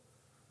source.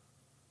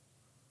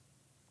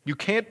 You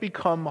can't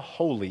become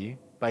holy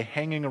by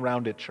hanging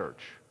around at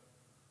church.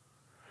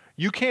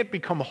 You can't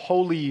become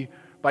holy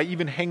by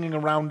even hanging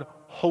around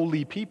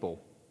holy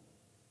people.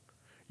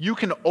 You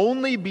can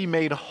only be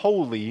made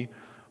holy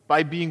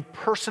by being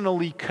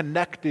personally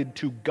connected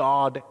to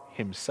God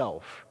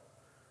Himself,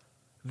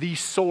 the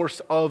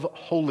source of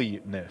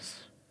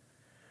holiness.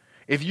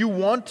 If you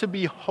want to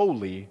be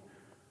holy,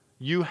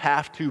 you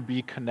have to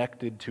be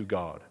connected to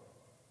God.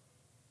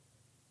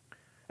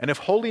 And if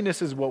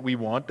holiness is what we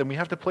want, then we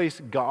have to place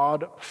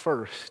God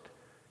first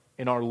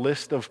in our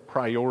list of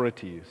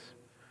priorities,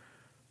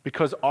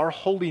 because our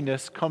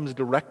holiness comes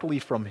directly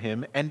from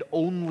Him and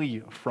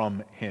only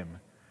from Him.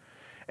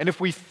 And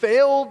if we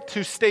fail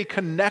to stay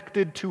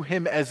connected to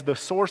Him as the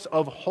source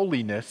of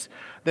holiness,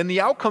 then the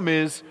outcome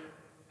is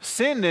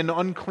sin and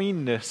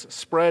uncleanness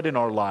spread in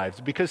our lives,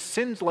 because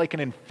sin's like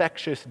an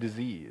infectious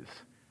disease.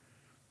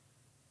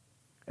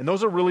 And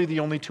those are really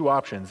the only two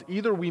options.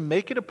 Either we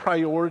make it a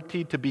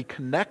priority to be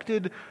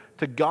connected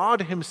to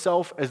God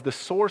Himself as the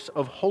source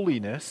of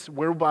holiness,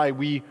 whereby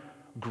we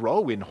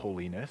grow in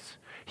holiness.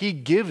 He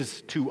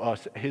gives to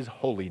us His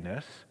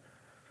holiness.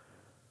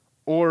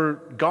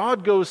 Or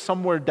God goes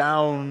somewhere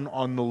down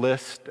on the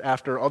list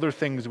after other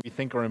things we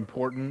think are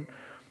important,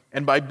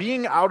 and by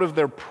being out of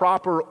their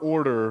proper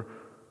order,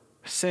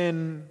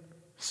 sin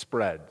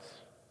spreads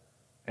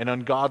and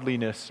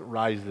ungodliness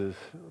rises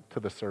to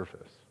the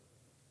surface.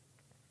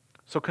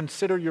 So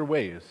consider your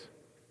ways.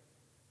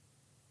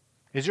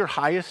 Is your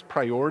highest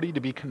priority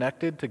to be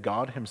connected to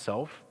God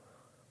Himself?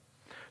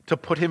 To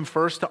put Him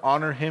first, to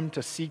honor Him,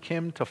 to seek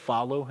Him, to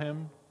follow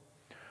Him?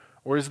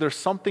 Or is there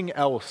something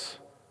else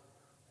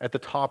at the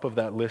top of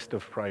that list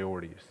of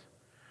priorities?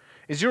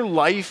 Is your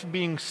life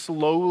being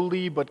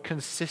slowly but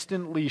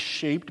consistently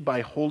shaped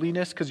by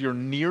holiness because you're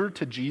near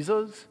to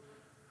Jesus?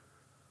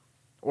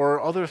 Or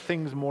are other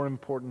things more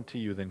important to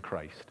you than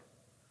Christ?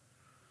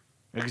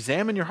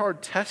 Examine your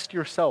heart, test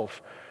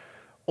yourself.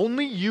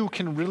 Only you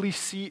can really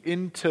see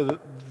into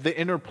the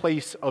inner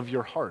place of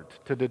your heart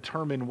to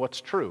determine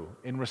what's true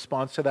in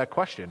response to that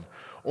question.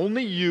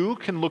 Only you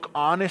can look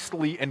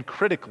honestly and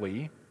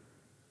critically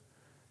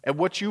at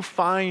what you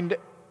find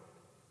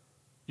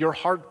your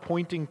heart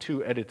pointing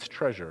to as its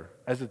treasure.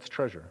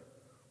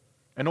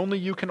 And only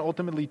you can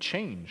ultimately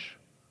change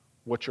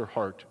what your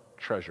heart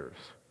treasures.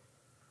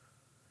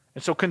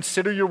 And so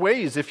consider your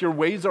ways. If your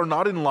ways are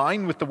not in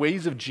line with the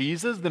ways of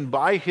Jesus, then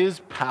by His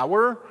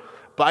power,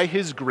 by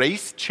His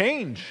grace,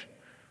 change.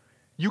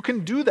 You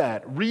can do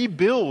that.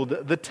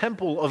 Rebuild the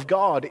temple of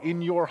God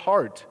in your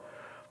heart,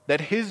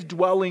 that His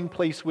dwelling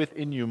place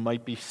within you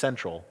might be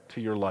central to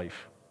your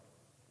life.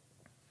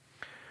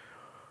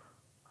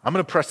 I'm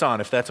going to press on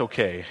if that's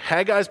okay.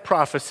 Haggai's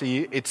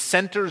prophecy, it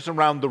centers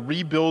around the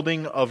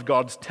rebuilding of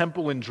God's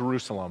temple in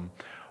Jerusalem.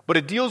 But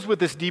it deals with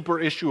this deeper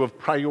issue of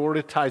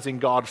prioritizing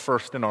God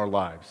first in our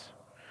lives.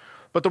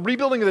 But the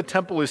rebuilding of the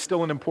temple is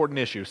still an important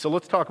issue. So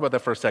let's talk about that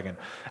for a second.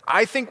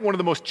 I think one of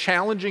the most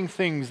challenging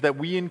things that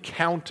we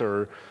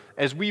encounter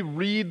as we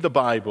read the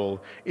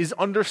Bible is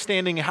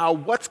understanding how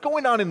what's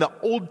going on in the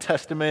Old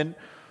Testament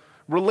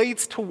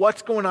relates to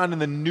what's going on in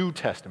the New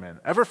Testament.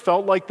 Ever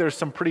felt like there's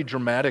some pretty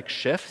dramatic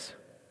shifts?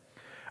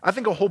 I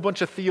think a whole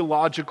bunch of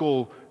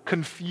theological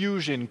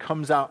confusion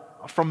comes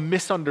out from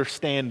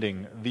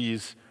misunderstanding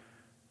these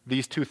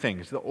two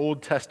things, the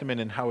Old Testament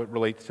and how it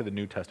relates to the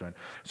New Testament.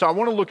 So I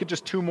want to look at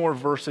just two more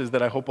verses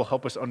that I hope will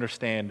help us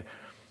understand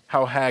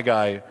how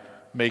Haggai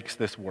makes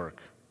this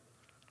work.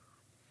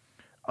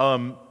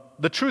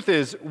 The truth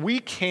is, we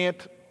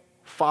can't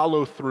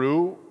follow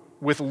through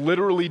with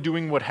literally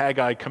doing what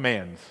Haggai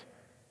commands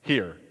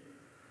here.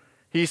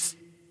 He's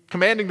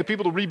commanding the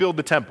people to rebuild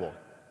the temple.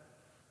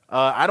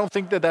 I don't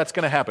think that that's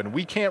going to happen.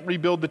 We can't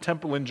rebuild the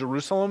temple in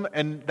Jerusalem,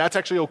 and that's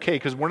actually okay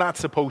because we're not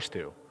supposed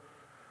to.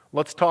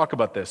 Let's talk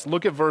about this.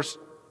 Look at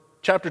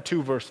chapter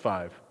 2, verse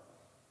 5.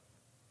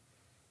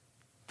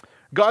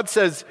 God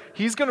says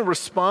He's going to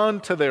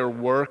respond to their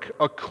work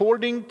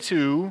according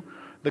to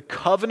the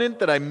covenant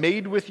that I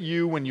made with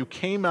you when you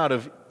came out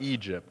of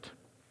Egypt.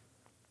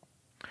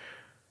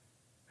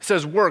 It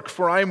says, work,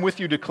 for I am with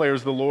you,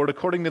 declares the Lord,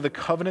 according to the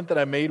covenant that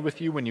I made with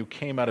you when you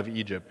came out of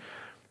Egypt.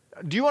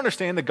 Do you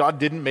understand that God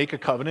didn't make a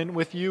covenant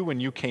with you when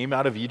you came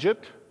out of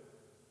Egypt?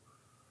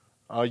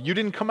 You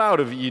didn't come out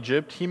of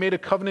Egypt. He made a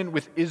covenant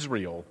with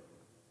Israel.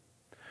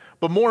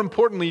 But more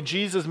importantly,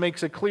 Jesus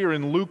makes it clear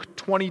in Luke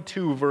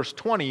 22, verse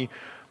 20,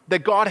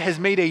 that God has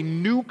made a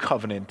new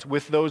covenant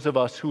with those of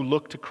us who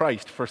look to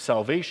Christ for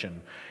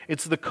salvation.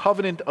 It's the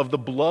covenant of the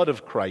blood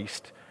of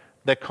Christ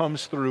that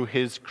comes through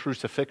his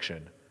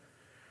crucifixion.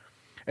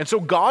 And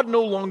so God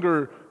no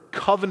longer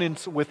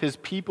covenants with his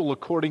people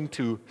according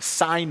to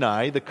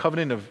Sinai, the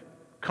covenant of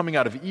coming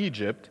out of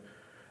Egypt.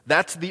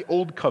 That's the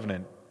old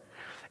covenant.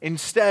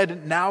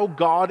 Instead, now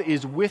God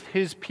is with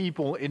his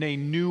people in a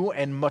new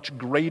and much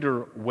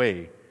greater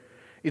way.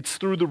 It's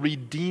through the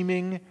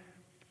redeeming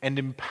and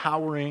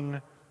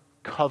empowering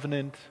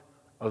covenant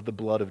of the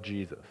blood of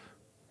Jesus.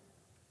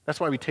 That's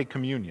why we take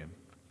communion.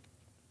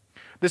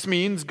 This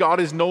means God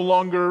is no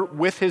longer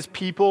with his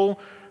people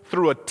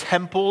through a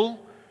temple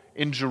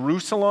in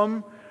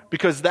Jerusalem,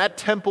 because that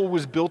temple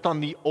was built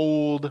on the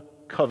old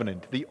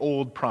covenant, the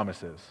old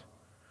promises.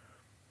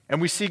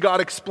 And we see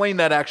God explain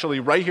that actually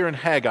right here in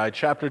Haggai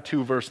chapter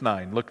 2, verse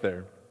 9. Look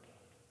there.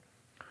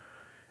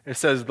 It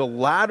says, the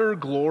latter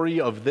glory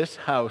of this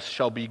house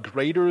shall be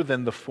greater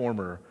than the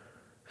former,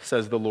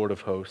 says the Lord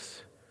of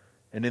hosts.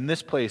 And in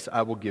this place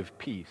I will give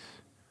peace,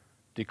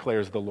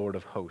 declares the Lord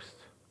of hosts.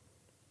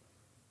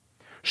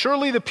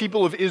 Surely the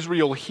people of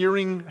Israel,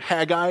 hearing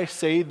Haggai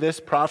say this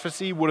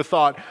prophecy, would have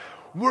thought,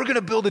 we're going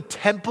to build a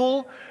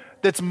temple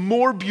that's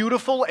more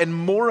beautiful and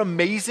more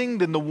amazing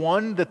than the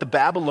one that the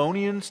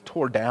Babylonians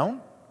tore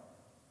down.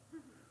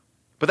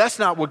 But that's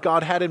not what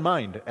God had in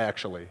mind,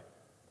 actually.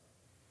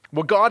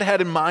 What God had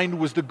in mind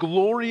was the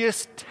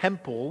glorious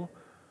temple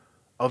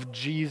of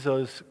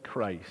Jesus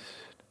Christ.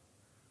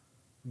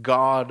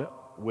 God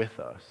with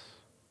us.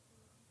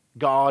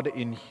 God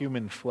in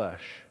human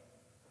flesh.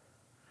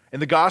 In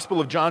the Gospel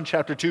of John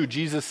chapter 2,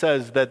 Jesus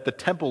says that the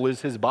temple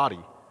is his body.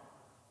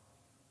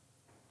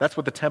 That's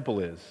what the temple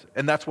is.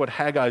 And that's what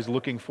Haggai is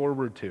looking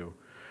forward to.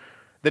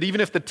 That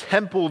even if the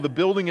temple, the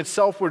building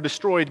itself, were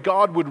destroyed,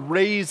 God would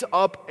raise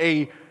up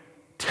a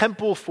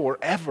temple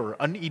forever,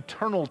 an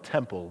eternal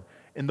temple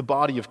in the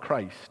body of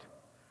Christ.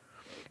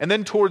 And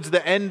then towards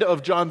the end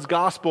of John's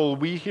Gospel,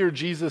 we hear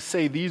Jesus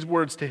say these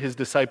words to his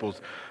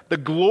disciples. The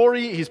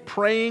glory, he's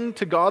praying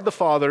to God the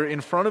Father in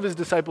front of his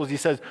disciples. He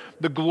says,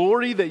 the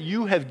glory that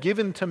you have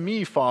given to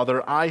me,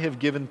 Father, I have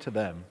given to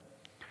them,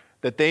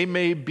 that they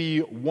may be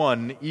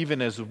one,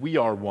 even as we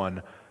are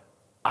one.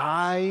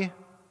 I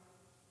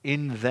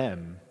in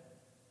them,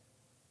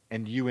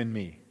 and you in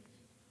me.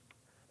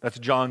 That's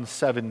John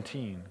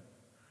 17.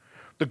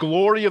 The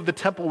glory of the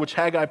temple which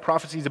Haggai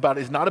prophesies about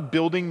is not a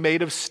building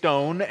made of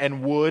stone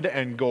and wood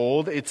and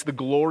gold. It's the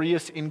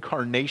glorious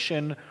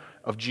incarnation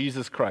of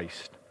Jesus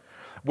Christ,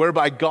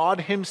 whereby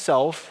God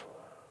himself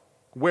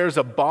wears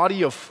a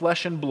body of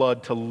flesh and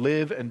blood to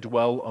live and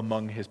dwell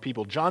among his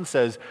people. John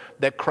says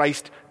that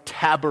Christ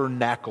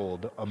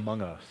tabernacled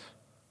among us.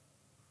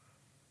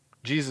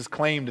 Jesus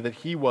claimed that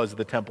he was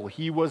the temple.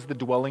 He was the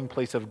dwelling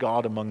place of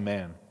God among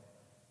man.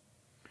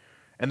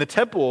 And the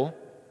temple,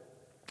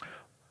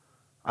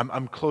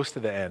 I'm close to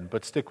the end,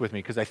 but stick with me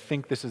because I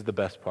think this is the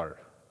best part.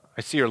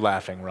 I see you're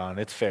laughing, Ron.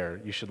 It's fair.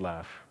 You should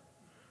laugh.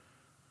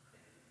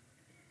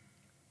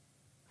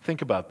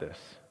 Think about this.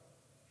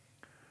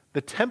 The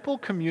temple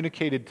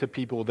communicated to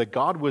people that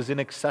God was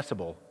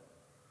inaccessible.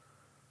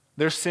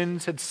 Their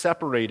sins had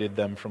separated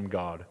them from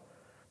God.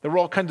 There were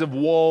all kinds of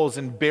walls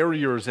and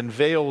barriers and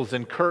veils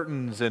and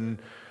curtains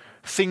and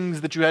things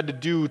that you had to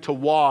do to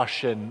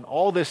wash, and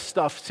all this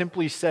stuff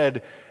simply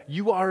said,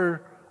 you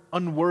are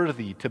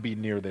unworthy to be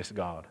near this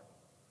God.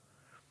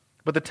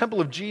 But the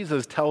temple of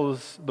Jesus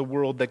tells the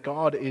world that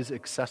God is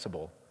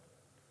accessible.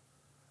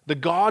 The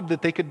God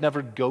that they could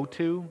never go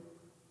to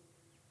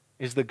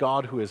is the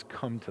God who has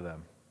come to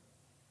them.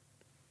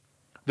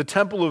 The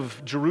temple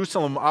of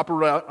Jerusalem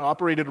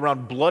operated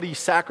around bloody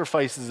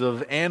sacrifices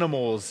of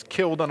animals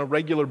killed on a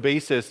regular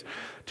basis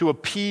to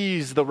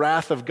appease the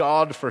wrath of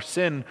God for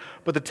sin.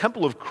 But the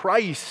temple of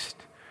Christ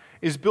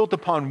is built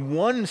upon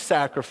one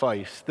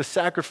sacrifice, the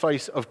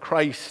sacrifice of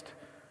Christ,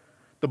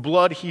 the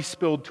blood he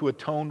spilled to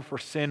atone for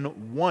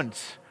sin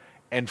once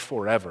and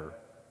forever.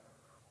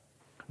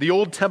 The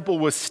old temple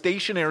was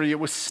stationary. It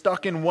was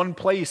stuck in one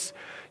place.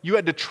 You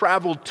had to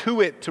travel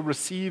to it to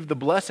receive the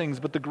blessings.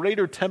 But the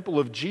greater temple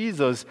of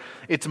Jesus,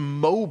 it's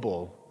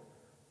mobile.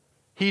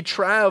 He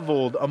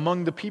traveled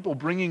among the people,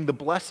 bringing the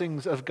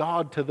blessings of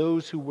God to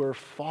those who were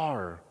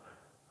far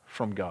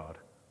from God.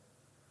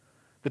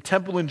 The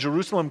temple in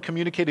Jerusalem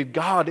communicated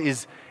God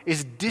is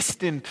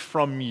distant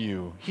from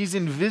you. He's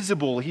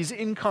invisible. He's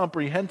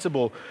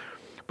incomprehensible.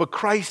 But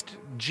Christ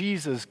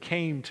Jesus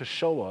came to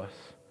show us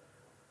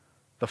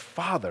the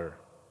Father,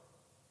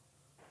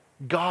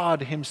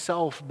 God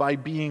himself, by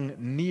being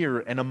near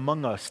and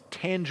among us,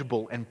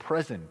 tangible and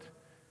present.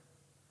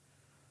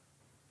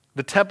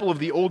 The temple of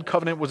the Old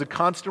Covenant was a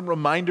constant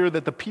reminder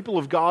that the people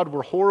of God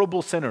were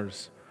horrible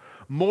sinners.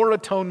 More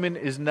atonement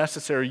is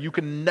necessary. You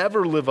can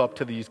never live up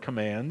to these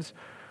commands,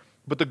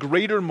 but the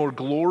greater, more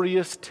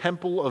glorious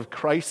temple of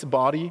Christ's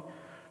body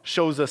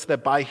shows us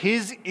that by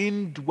his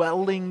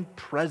indwelling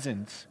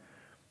presence,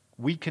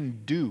 we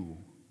can do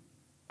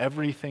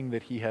everything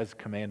that he has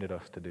commanded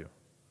us to do.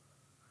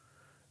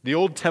 The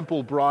old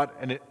temple brought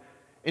an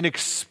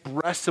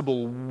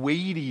inexpressible,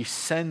 weighty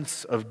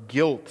sense of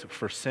guilt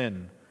for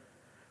sin.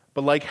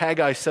 But like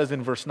Haggai says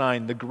in verse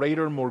 9, the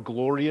greater, more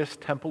glorious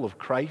temple of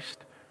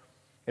Christ,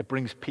 it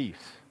brings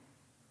peace.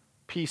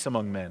 Peace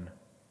among men.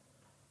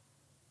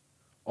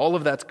 All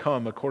of that's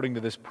come according to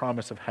this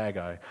promise of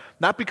Haggai.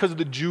 Not because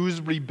the Jews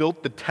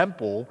rebuilt the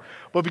temple,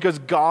 but because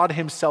God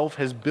himself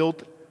has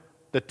built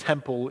the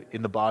temple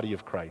in the body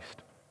of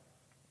Christ.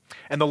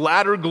 And the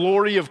latter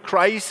glory of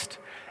Christ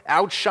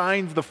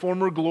outshines the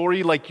former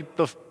glory like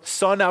the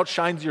sun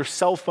outshines your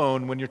cell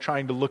phone when you're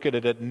trying to look at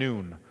it at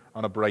noon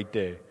on a bright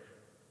day.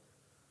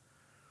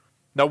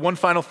 Now, one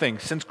final thing.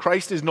 Since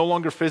Christ is no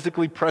longer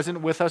physically present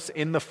with us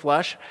in the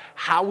flesh,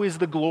 how is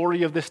the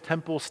glory of this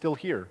temple still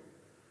here?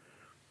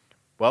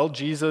 Well,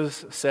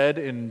 Jesus said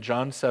in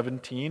John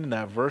 17, in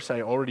that verse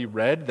I already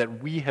read,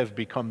 that we have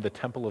become the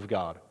temple of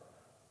God.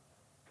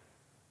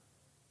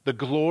 The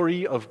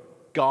glory of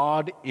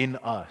God in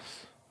us.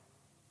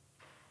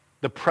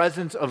 The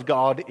presence of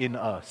God in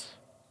us.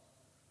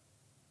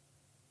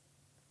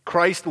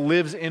 Christ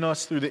lives in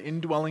us through the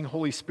indwelling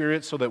Holy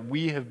Spirit so that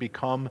we have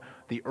become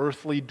the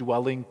earthly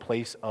dwelling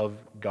place of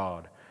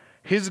God.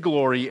 His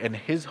glory and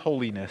his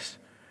holiness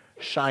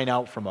shine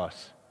out from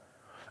us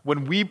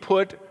when we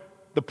put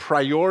the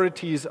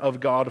priorities of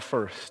God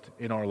first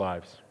in our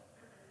lives.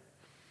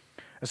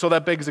 And so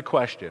that begs a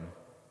question.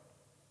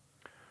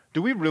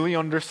 Do we really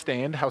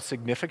understand how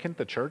significant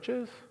the church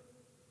is?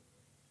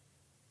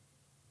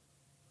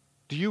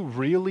 Do you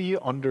really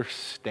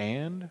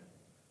understand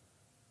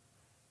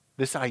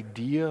this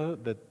idea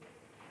that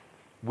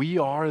we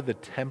are the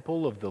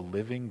temple of the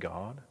living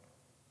God?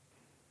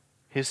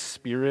 His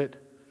Spirit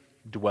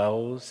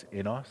dwells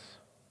in us.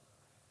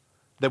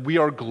 That we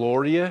are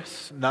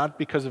glorious, not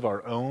because of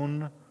our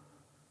own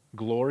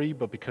glory,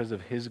 but because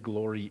of his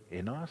glory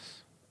in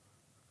us?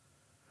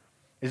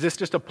 Is this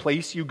just a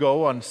place you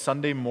go on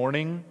Sunday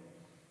morning,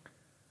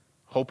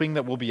 hoping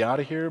that we'll be out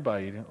of here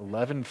by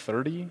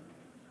 11:30?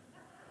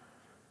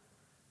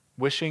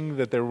 Wishing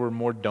that there were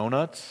more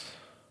donuts?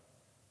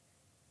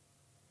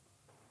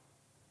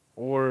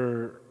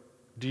 Or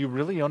do you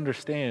really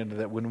understand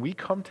that when we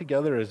come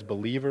together as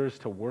believers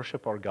to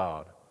worship our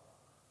God,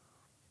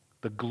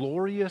 the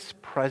glorious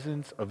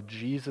presence of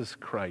Jesus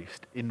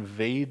Christ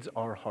invades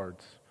our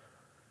hearts,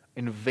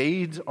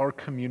 invades our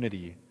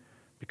community,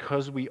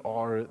 because we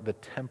are the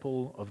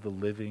temple of the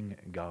living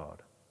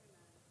God?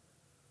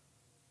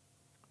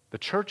 The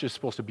church is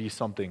supposed to be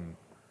something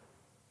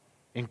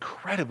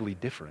incredibly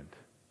different,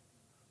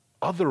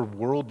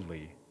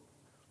 otherworldly,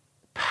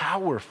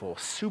 powerful,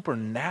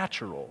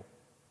 supernatural.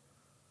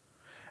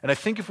 And I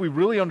think if we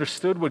really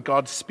understood what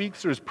God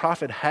speaks through his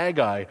prophet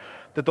Haggai,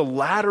 that the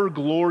latter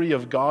glory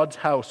of God's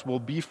house will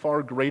be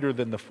far greater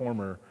than the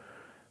former,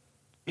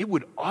 it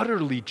would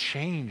utterly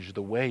change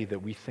the way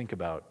that we think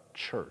about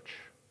church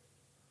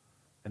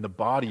and the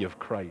body of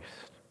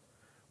Christ,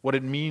 what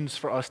it means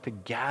for us to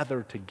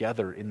gather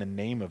together in the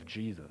name of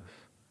Jesus.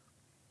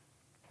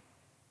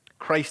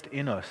 Christ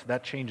in us,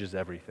 that changes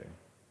everything.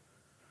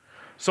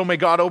 So may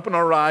God open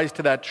our eyes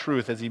to that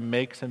truth as he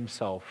makes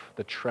himself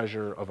the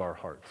treasure of our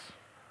hearts.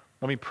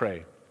 Let me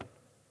pray.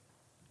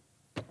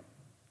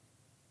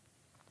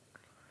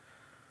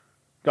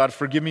 God,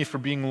 forgive me for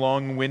being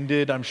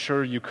long-winded. I'm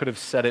sure you could have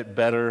said it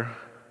better.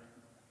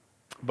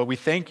 But we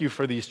thank you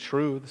for these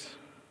truths.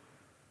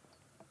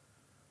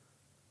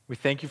 We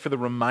thank you for the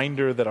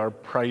reminder that our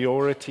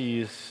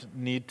priorities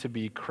need to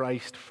be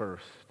Christ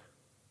first.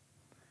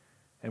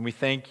 And we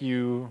thank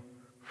you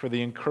for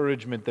the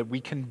encouragement that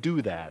we can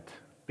do that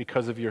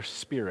because of your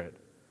Spirit.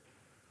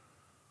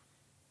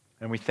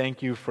 And we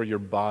thank you for your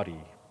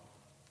body,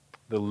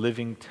 the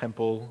living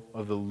temple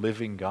of the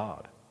living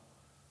God.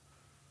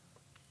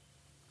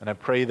 And I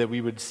pray that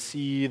we would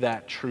see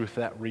that truth,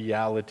 that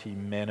reality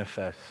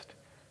manifest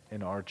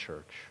in our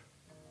church.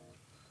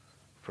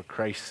 For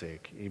Christ's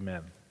sake,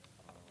 amen.